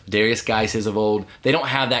old, Darius Geis's of old. They don't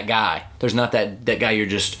have that guy. There's not that guy you're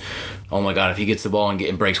just, oh my God, if he gets the ball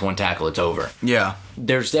and breaks one tackle, it's over. Yeah.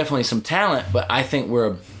 There's definitely some talent, but I think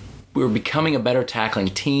we're becoming a better tackling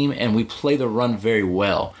team, and we play the run very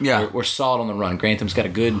well. Yeah. We're solid on the run. Grantham's got a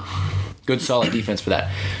good solid defense for that.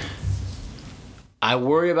 I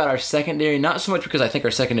worry about our secondary, not so much because I think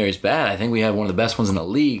our secondary is bad. I think we have one of the best ones in the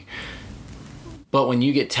league. But when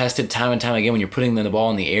you get tested time and time again, when you're putting the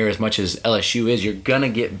ball in the air as much as LSU is, you're going to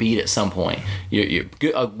get beat at some point. You're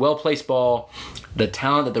good, a well-placed ball, the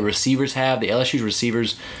talent that the receivers have, the LSU's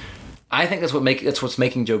receivers, I think that's what's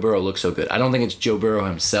making Joe Burrow look so good. I don't think it's Joe Burrow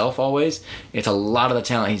himself always. It's a lot of the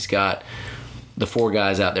talent he's got, the four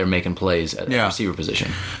guys out there making plays at the receiver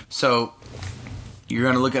position. So you're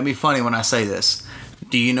going to look at me funny when I say this.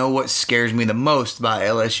 Do you know what scares me the most about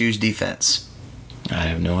LSU's defense? I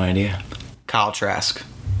have no idea. Kyle Trask.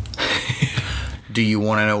 Do you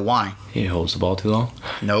want to know why? He holds the ball too long?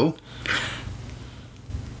 No.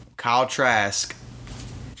 Kyle Trask,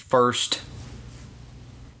 first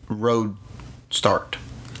road start.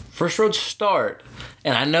 First road start.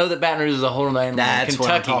 And I know that Baton Rouge is a whole other animal. That's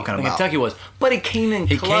what I'm talking about. Kentucky was. But he came in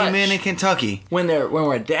clutch. He came in Kentucky. When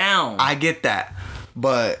we're down. I get that.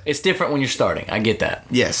 But it's different when you're starting. I get that.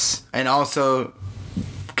 Yes. And also,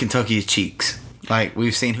 Kentucky's cheeks. Like,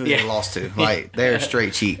 we've seen who they lost to. Like, they're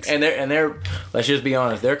straight cheeks. And they're, let's just be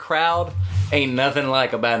honest, their crowd ain't nothing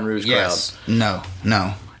like a Baton Rouge crowd. Yes. No.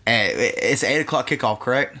 It's 8 o'clock kickoff,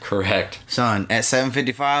 correct? Correct. Son, at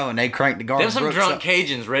 7:55 when they crank the Garth There's some drunk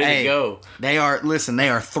Cajuns ready to go. They are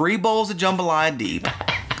 3 bowls of jambalaya deep,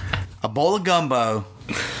 a bowl of gumbo.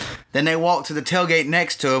 Then they walked to the tailgate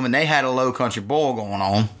next to them, and they had a low country boil going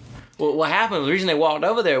on. Well, what happened, the reason they walked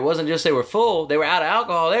over there wasn't just they were full. They were out of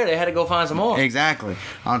alcohol there. They had to go find some more. Exactly.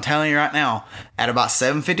 I'm telling you right now, at about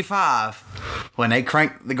 7:55, when they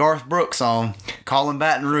crank the Garth Brooks on, calling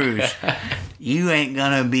Baton Rouge, you ain't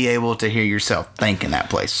going to be able to hear yourself think in that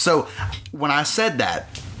place. So, when I said that,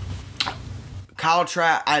 Kyle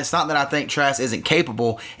Trask, it's not that I think Trask isn't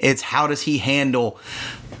capable, it's how does he handle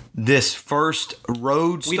this first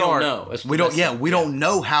road start. We don't know. We don't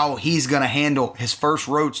know how he's going to handle his first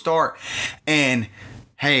road start. And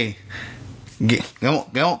hey, get on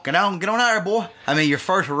out there, boy. I mean, your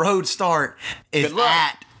first road start is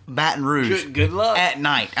at Baton Rouge. Good luck. At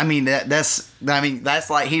night. I mean, that's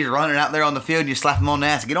like he's running out there on the field and you slap him on the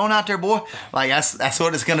ass. Get on out there, boy. Like that's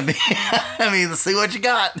what it's going to be. I mean, let's see what you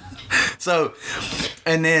got. So,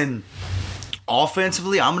 and then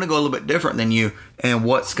offensively, I'm going to go a little bit different than you. And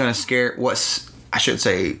what's going to scares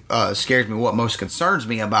me, what most concerns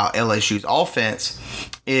me about LSU's offense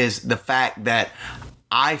is the fact that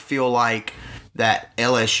I feel like that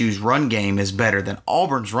LSU's run game is better than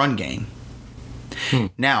Auburn's run game.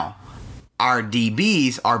 Now, our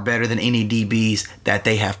DBs are better than any DBs that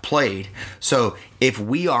they have played. So if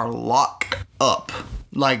we are locked up,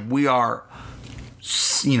 like we are,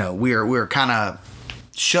 we're kind of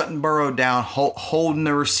shutting Burrow down, holding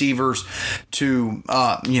the receivers to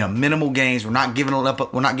minimal gains. We're not giving up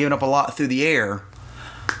a lot through the air.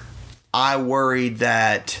 I worried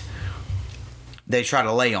that they try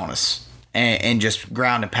to lay on us and just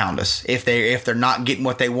ground and pound us if they're not getting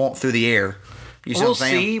what they want through the air. You see what I'm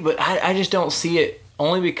saying? We'll see, but I just don't see it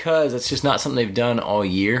only because it's just not something they've done all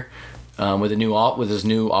year. With his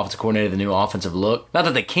new offensive coordinator, the new offensive look. Not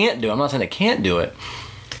that they can't do it. I'm not saying they can't do it.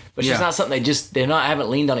 But it's just not something haven't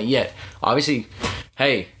leaned on it yet. Obviously,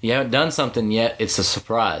 hey, you haven't done something yet, it's a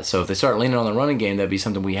surprise. So if they start leaning on the running game, that'd be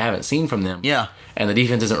something we haven't seen from them. Yeah. And the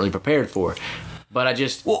defense isn't really prepared for. But I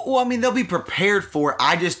just... Well, I mean, they'll be prepared for it.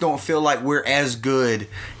 I just don't feel like we're as good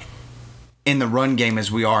in the run game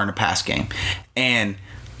as we are in the pass game. And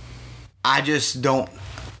I just don't...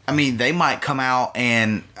 I mean, they might come out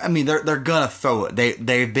and they're gonna throw it.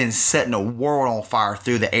 They've been setting the world on fire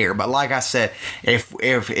through the air. But like I said,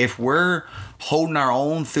 if we're holding our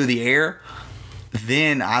own through the air,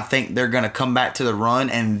 then I think they're gonna come back to the run,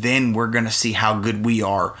 and then we're gonna see how good we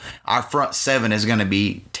are. Our front seven is gonna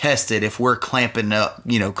be tested if we're clamping up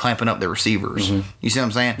the receivers. Mm-hmm. You see what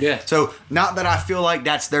I'm saying? Yeah. So not that I feel like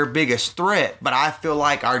that's their biggest threat, but I feel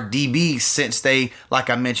like our DBs, since they, like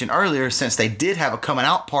I mentioned earlier, since they did have a coming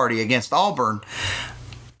out party against Auburn,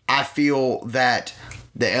 I feel that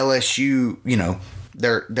the LSU,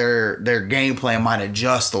 their game plan might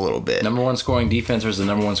adjust a little bit. Number one scoring defense versus the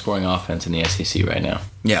number one scoring offense in the SEC right now.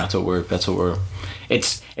 Yeah, that's what we're.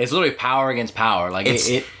 It's literally power against power. Like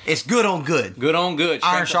it's good on good. Good on good.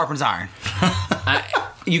 Iron sharpens iron.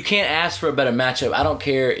 You can't ask for a better matchup. I don't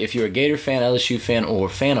care if you're a Gator fan, LSU fan, or a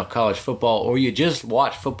fan of college football, or you just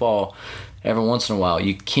watch football every once in a while.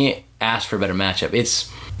 You can't ask for a better matchup.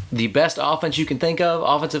 It's the best offense you can think of,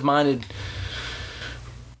 offensive-minded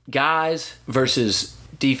guys versus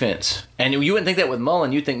defense. And you wouldn't think that with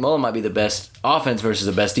Mullen. You'd think Mullen might be the best offense versus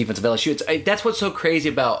the best defense of LSU. That's what's so crazy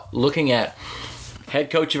about looking at head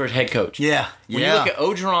coach versus head coach. Yeah. When you look at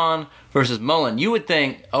Orgeron versus Mullen, you would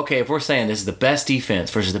think, okay, if we're saying this is the best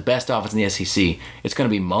defense versus the best offense in the SEC, it's going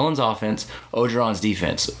to be Mullen's offense, Orgeron's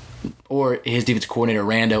defense, or his defensive coordinator,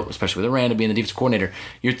 Rando, especially with Rando being the defensive coordinator.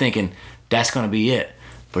 You're thinking that's going to be it,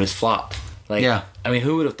 but it's flopped. Like, yeah. I mean,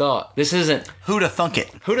 who would have thought? This isn't... Who'd have thunk it?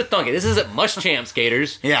 Who'd have thunk it? This isn't Muschamp's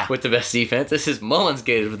Gators with the best defense. This is Mullen's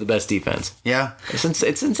Gators with the best defense. Yeah. It's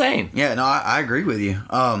insane. Yeah, no, I agree with you.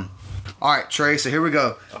 All right, Trey, so here we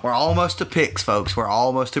go. We're almost to picks, folks. We're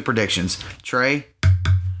almost to predictions. Trey,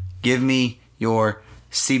 give me your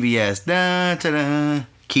CBS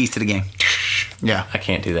keys to the game. Yeah. I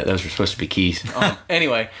can't do that. Those were supposed to be keys.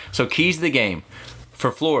 Anyway, so keys to the game.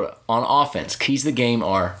 For Florida, on offense, keys to the game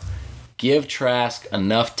are... give Trask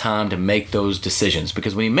enough time to make those decisions,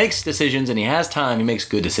 because when he makes decisions and he has time, he makes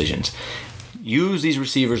good decisions. Use these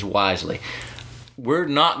receivers wisely. We're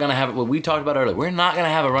not going to have what we talked about earlier. We're not going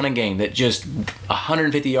to have a running game that just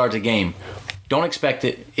 150 yards a game. Don't expect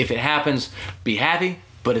it. If it happens, be happy,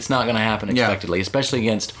 but it's not going to happen expectedly, especially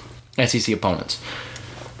against SEC opponents.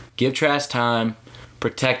 Give Trask time,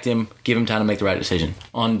 protect him, give him time to make the right decision.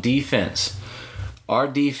 On defense, our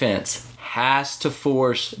defense has to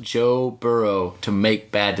force Joe Burrow to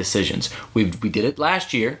make bad decisions. We did it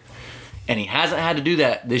last year, and he hasn't had to do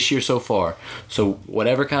that this year so far. So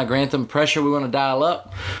whatever kind of Grantham pressure we want to dial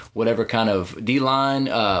up, whatever kind of D-line,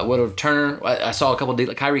 whatever Turner, I saw a couple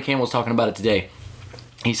of Kyrie Campbell was talking about it today.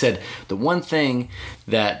 He said the one thing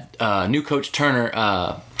that new coach Turner,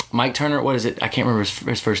 Mike Turner, what is it? I can't remember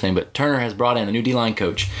his first name, but Turner has brought in a new D-line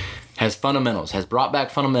coach. Has fundamentals, has brought back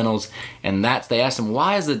fundamentals, and they asked him,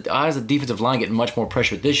 why is the defensive line getting much more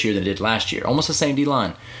pressure this year than it did last year? Almost the same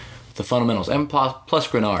D-line. The fundamentals. And plus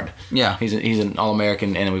Grenard. Yeah. He's an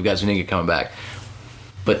All-American, and we've got Zuniga coming back.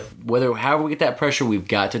 But however we get that pressure, we've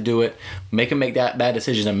got to do it. Make them make that bad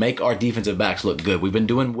decision and make our defensive backs look good. We've been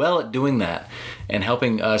doing well at doing that and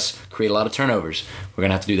helping us create a lot of turnovers. We're going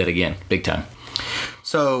to have to do that again, big time.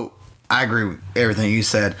 So... I agree with everything you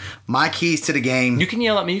said. My keys to the game... You can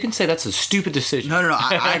yell at me. You can say that's a stupid decision. No.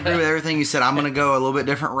 I agree with everything you said. I'm going to go a little bit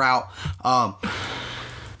different route.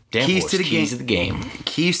 Keys to the game.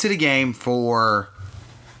 Keys to the game for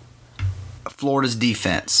Florida's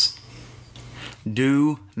defense. How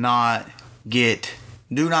do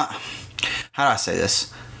I say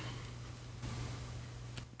this?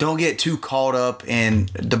 Don't get too caught up in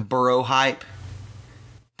the Burrow hype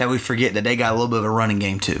that we forget that they got a little bit of a running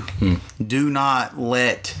game too. Do not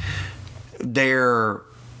let the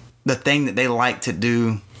thing that they like to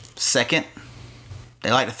do second. They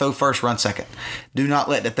like to throw first, run second. Do not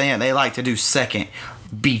let the thing that they like to do second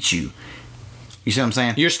beat you. You see what I'm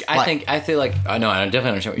saying? I feel like I know. I definitely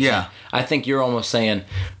understand what you're saying. I think you're almost saying,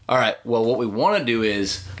 all right, well, what we want to do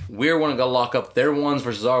is we're going to go lock up their ones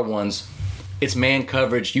versus our ones. It's man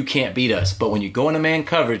coverage. You can't beat us. But when you go into man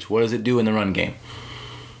coverage, what does it do in the run game?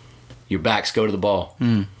 Your backs go to the ball.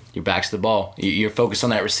 Your back's to the ball. You're focused on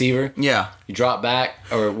that receiver. Yeah. You drop back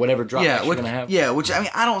or whatever drop back you're going to have. Yeah, which, I mean,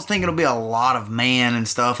 I don't think it'll be a lot of man and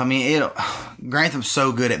stuff. I mean, Grantham's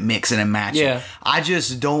so good at mixing and matching. Yeah. I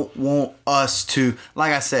just don't want us to,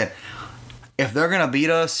 like I said, if they're going to beat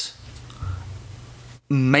us,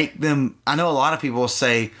 make them, I know a lot of people will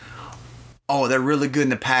say, oh, they're really good in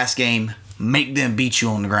the pass game, make them beat you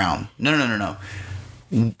on the ground. No.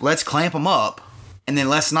 Let's clamp them up. And then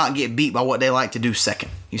let's not get beat by what they like to do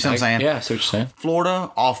second. You see what I'm saying? Yeah, I see what you're saying.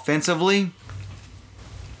 Florida, offensively,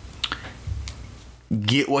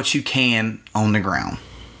 get what you can on the ground.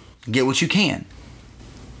 Get what you can.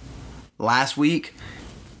 last week,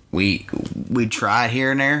 we tried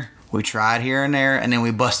here and there. We tried here and there, and then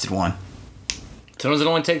we busted one. Sometimes it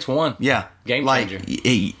only takes one. Yeah. Game changer.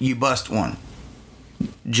 Like, you bust one.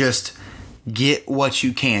 Just get what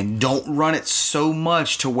you can. Don't run it so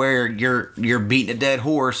much to where you're beating a dead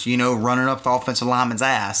horse, running up the offensive lineman's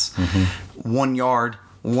ass. 1 yard,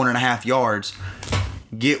 1.5 yards.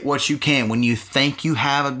 Get what you can. When you think you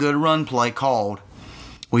have a good run play called,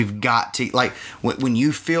 we've got to, like, when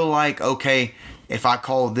you feel like, okay, if I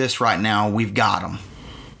call this right now, we've got them.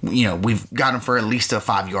 We've got them for at least a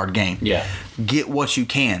 5-yard gain. Yeah. Get what you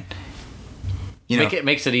can. It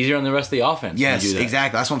makes it easier on the rest of the offense. Yes,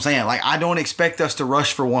 exactly. That's what I'm saying. Like, I don't expect us to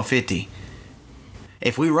rush for 150.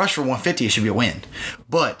 If we rush for 150, it should be a win.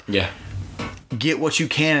 But get what you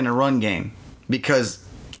can in a run game, because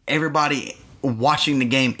everybody watching the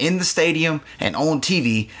game in the stadium and on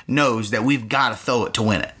TV knows that we've got to throw it to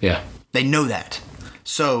win it. Yeah. They know that.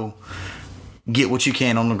 So get what you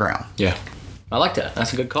can on the ground. Yeah. I like that.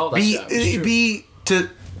 That's a good call. To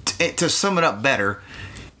sum it up better,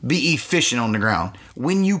 be efficient on the ground.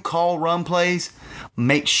 When you call run plays,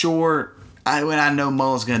 make sure. I know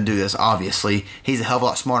Mullen's going to do this. Obviously, he's a hell of a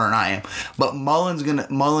lot smarter than I am. But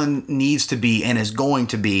Mullen needs to be and is going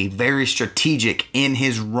to be very strategic in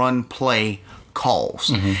his run play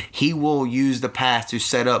calls. He will use the pass to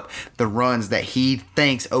set up the runs that he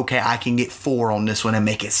thinks, okay, I can get 4 on this one and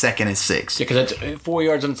make it 2nd and 6. Yeah, because that's 4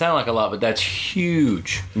 yards doesn't sound like a lot, but that's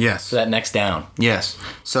huge. Yes. So that next down. Yes.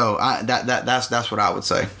 So that's what I would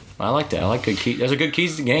say. I like that. I like good keys. There's a good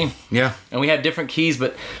keys to the game. Yeah. And we have different keys,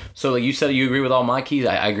 but so like you said, you agree with all my keys.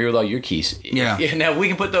 I agree with all your keys. Yeah. Now, if we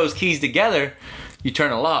can put those keys together, you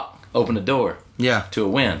turn a lock, open the door. Yeah. To a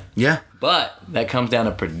win. Yeah. But that comes down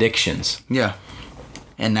to predictions. Yeah.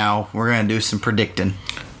 And now we're going to do some predicting.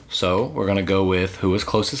 So we're going to go with who was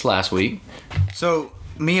closest last week. So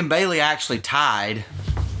me and Bailey actually tied.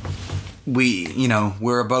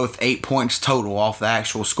 We're both 8 points total off the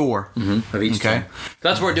actual score of each team.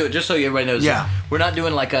 That's what we're doing, just so everybody knows. Yeah. We're not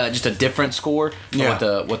doing like just a different score. Yeah.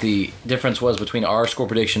 What the difference was between our score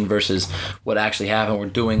prediction versus what actually happened. We're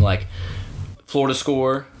doing like Florida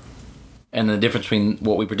score, and the difference between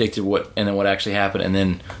what we predicted and then what actually happened, and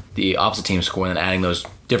then the opposite team score, and then adding those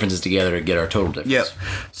differences together to get our total difference. Yep.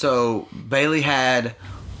 So Bailey had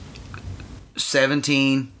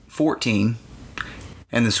 17-14.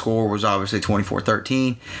 And the score was obviously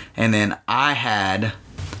 24-13. And then I had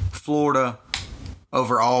Florida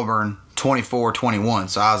over Auburn 24-21.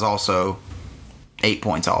 So I was also 8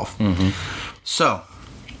 points off. So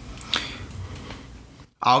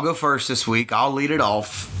I'll go first this week. I'll lead it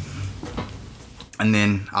off. And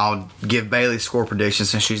then I'll give Bailey score prediction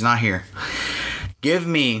since she's not here. Give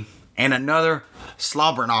me another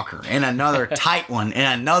slobber knocker and another tight one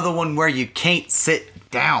and another one where you can't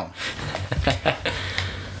sit down.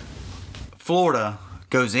 Florida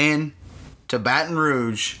goes in to Baton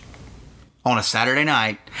Rouge on a Saturday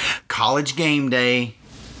night, college game day,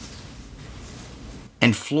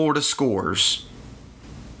 and Florida scores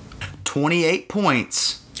 28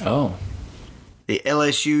 points. Oh. The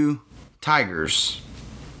LSU Tigers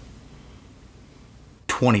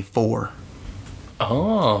 24.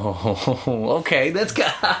 Oh, okay. That's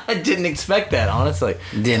good. I didn't expect that, honestly.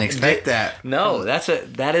 Didn't expect that. No,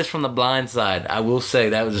 that is from the blind side. I will say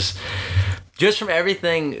that was just from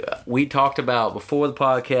everything we talked about before the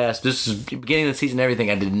podcast. This is beginning of the season.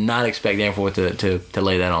 Everything I did not expect Danforth to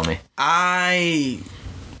lay that on me. I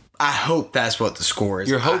hope that's what the score is.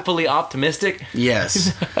 You're hopefully optimistic.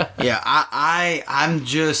 Yes. Yeah. I'm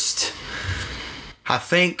just. I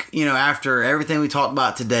think, after everything we talked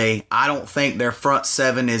about today, I don't think their front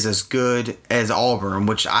seven is as good as Auburn,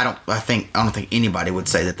 which I don't think anybody would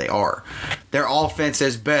say that they are. Their offense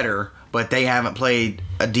is better, but they haven't played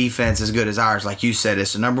a defense as good as ours. Like you said,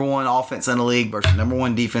 it's the number one offense in the league versus number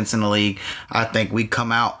one defense in the league. I think we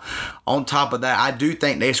come out on top of that. I do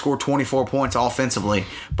think they score 24 points offensively,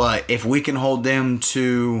 but if we can hold them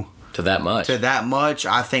to that much,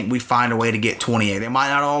 I think we find a way to get 28. It might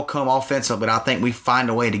not all come offensive, but I think we find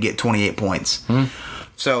a way to get 28 points.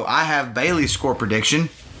 So I have Bailey's score prediction,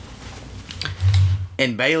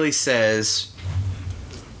 and Bailey says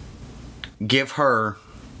give her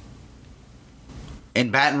in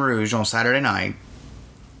Baton Rouge on Saturday night,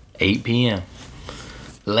 8 p.m.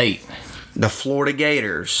 Late. The Florida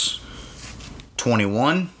Gators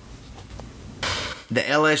 21, the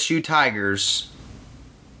LSU Tigers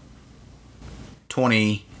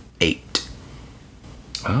 28.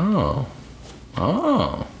 Oh.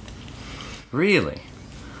 Really?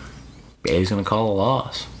 Bailey's going to call a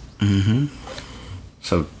loss.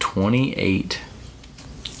 So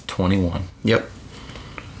 28-21. Yep.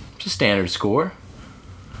 It's a standard score.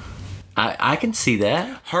 I can see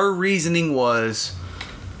that. Her reasoning was,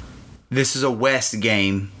 this is a West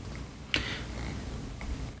game.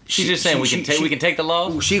 She's just saying we can take the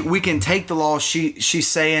loss. We can take the loss. She's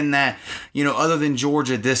saying that, other than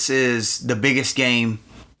Georgia, this is the biggest game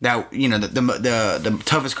that the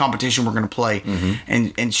toughest competition we're going to play,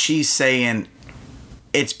 and she's saying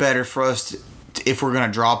it's better for us if we're going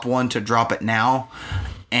to drop one to drop it now,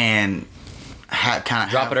 and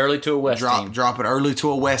drop it early to a West team. Drop it early to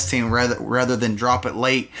a West team rather than drop it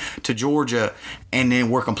late to Georgia, and then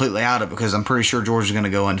we're completely out of it because I'm pretty sure Georgia's going to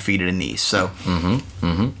go undefeated in the East. So,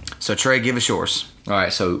 So Trey, give us yours. All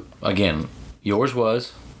right. So again, yours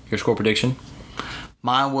was your score prediction.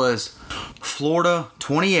 Mine was Florida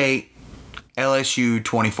 28, LSU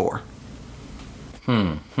 24.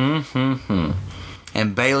 And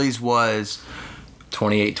Bailey's was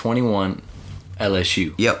 28-21,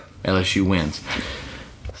 LSU. Yep. LSU wins.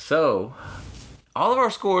 So, all of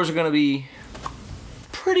our scores are going to be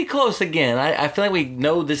pretty close again. I feel like we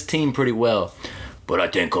know this team pretty well. But I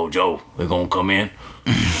think Coach Joe, they're going to come in.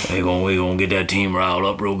 We're going to get that team riled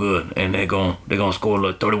up real good. And they're going to score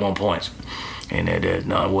like 31 points. And that's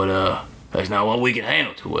not what we can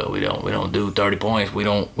handle too well. We don't do 30 points. We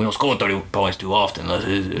don't score 30 points too often unless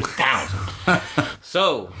it counts.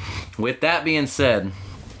 So, with that being said,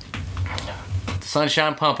 the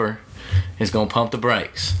Sunshine Pumper is going to pump the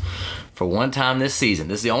brakes for one time this season.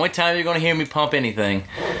 This is the only time you're going to hear me pump anything.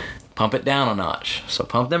 Pump it down a notch. So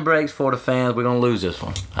pump them brakes for the fans. We're going to lose this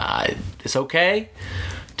one. It's okay.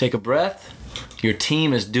 Take a breath. Your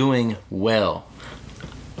team is doing well.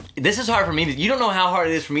 This is hard for me. You don't know how hard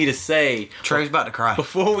it is for me to say. Trey's about to cry.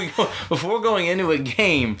 Before going into a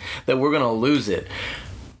game that we're going to lose it.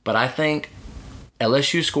 But I think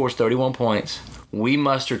LSU scores 31 points. We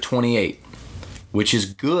muster 28, which is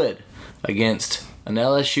good against an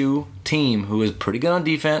LSU team who is pretty good on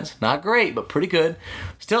defense. Not great, but pretty good.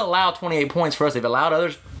 Still allow 28 points for us. They've allowed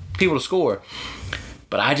other people to score.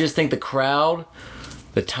 But I just think the crowd,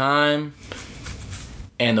 the time,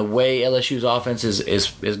 and the way LSU's offense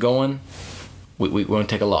is going, we're going to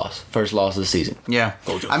take a loss. First loss of the season. Yeah.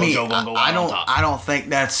 I don't think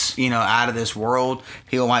that's, out of this world.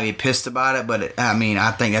 He might be pissed about it, but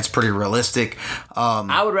I think that's pretty realistic.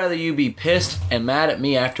 I would rather you be pissed and mad at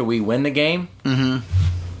me after we win the game.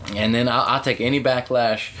 Mm-hmm. And then I'll take any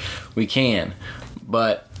backlash we can.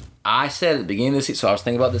 But I said at the beginning of the season, so I was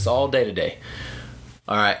thinking about this all day today.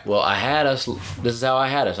 All right, well, this is how I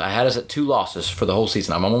had us. I had us at 2 losses for the whole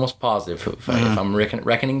season. I'm almost positive if I'm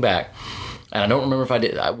reckoning back. And I don't remember if I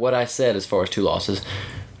did what I said as far as 2 losses,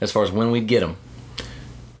 as far as when we'd get them.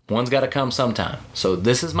 One's got to come sometime. So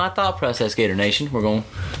this is my thought process, Gator Nation.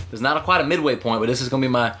 It's not quite a midway point, but this is going to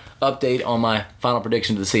be my update on my final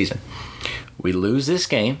prediction of the season. We lose this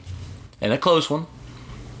game, and a close one.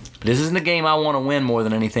 But this isn't the game I want to win more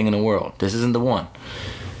than anything in the world. This isn't the one.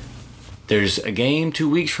 There's a game 2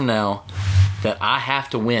 weeks from now that I have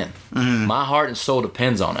to win. Mm-hmm. My heart and soul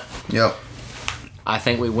depends on it. Yep. I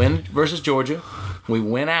think we win versus Georgia. We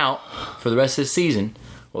win out for the rest of the season.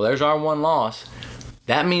 Well, there's our 1 loss.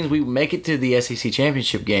 That means we make it to the SEC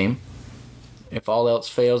championship game. If all else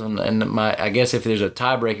fails, I guess if there's a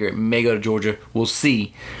tiebreaker, it may go to Georgia. We'll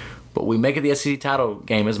see. But we make it the SEC title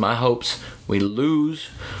game is my hopes. We lose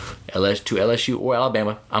to LSU or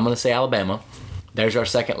Alabama. I'm going to say Alabama. There's our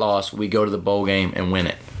 2nd loss. We go to the bowl game and win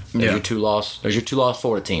it. There's your 2 loss. There's your 2 loss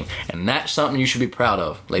Florida team, and that's something you should be proud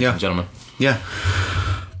of, ladies and gentlemen. Yeah.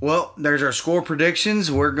 Well, there's our score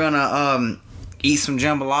predictions. We're gonna eat some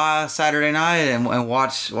jambalaya Saturday night and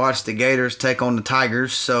watch the Gators take on the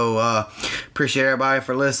Tigers. So appreciate everybody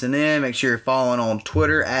for listening in. Make sure you're following on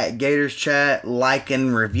Twitter at Gators Chat,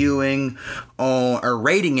 liking, reviewing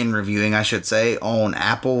rating and reviewing, I should say, on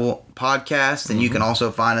Apple Podcasts, and you can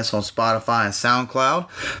also find us on Spotify and SoundCloud.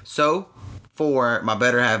 So for my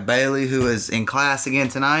better half Bailey, who is in class again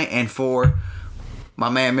tonight, and for my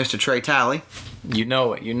man Mr. Trey Talley. You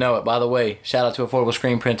know it. By the way, shout out to Affordable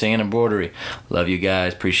Screen Printing and Embroidery. Love you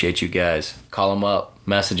guys. Appreciate you guys. Call them up.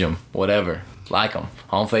 Message them. Whatever. Like them.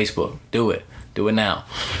 On Facebook. Do it. Do it now.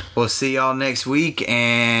 We'll see y'all next week,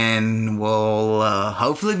 and we'll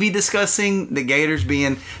hopefully be discussing the Gators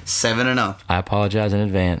being 7-0. I apologize in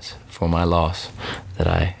advance for my loss that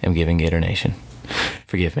I am giving Gator Nation.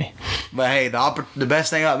 Forgive me. But hey, the best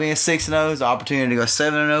thing about being 6-0 is the opportunity to go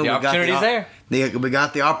 7-0. The opportunity's there. We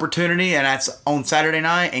got the opportunity, and that's on Saturday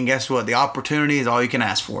night. And guess what? The opportunity is all you can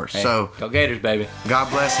ask for. Hey, so go Gators, baby. God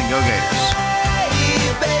bless and go Gators.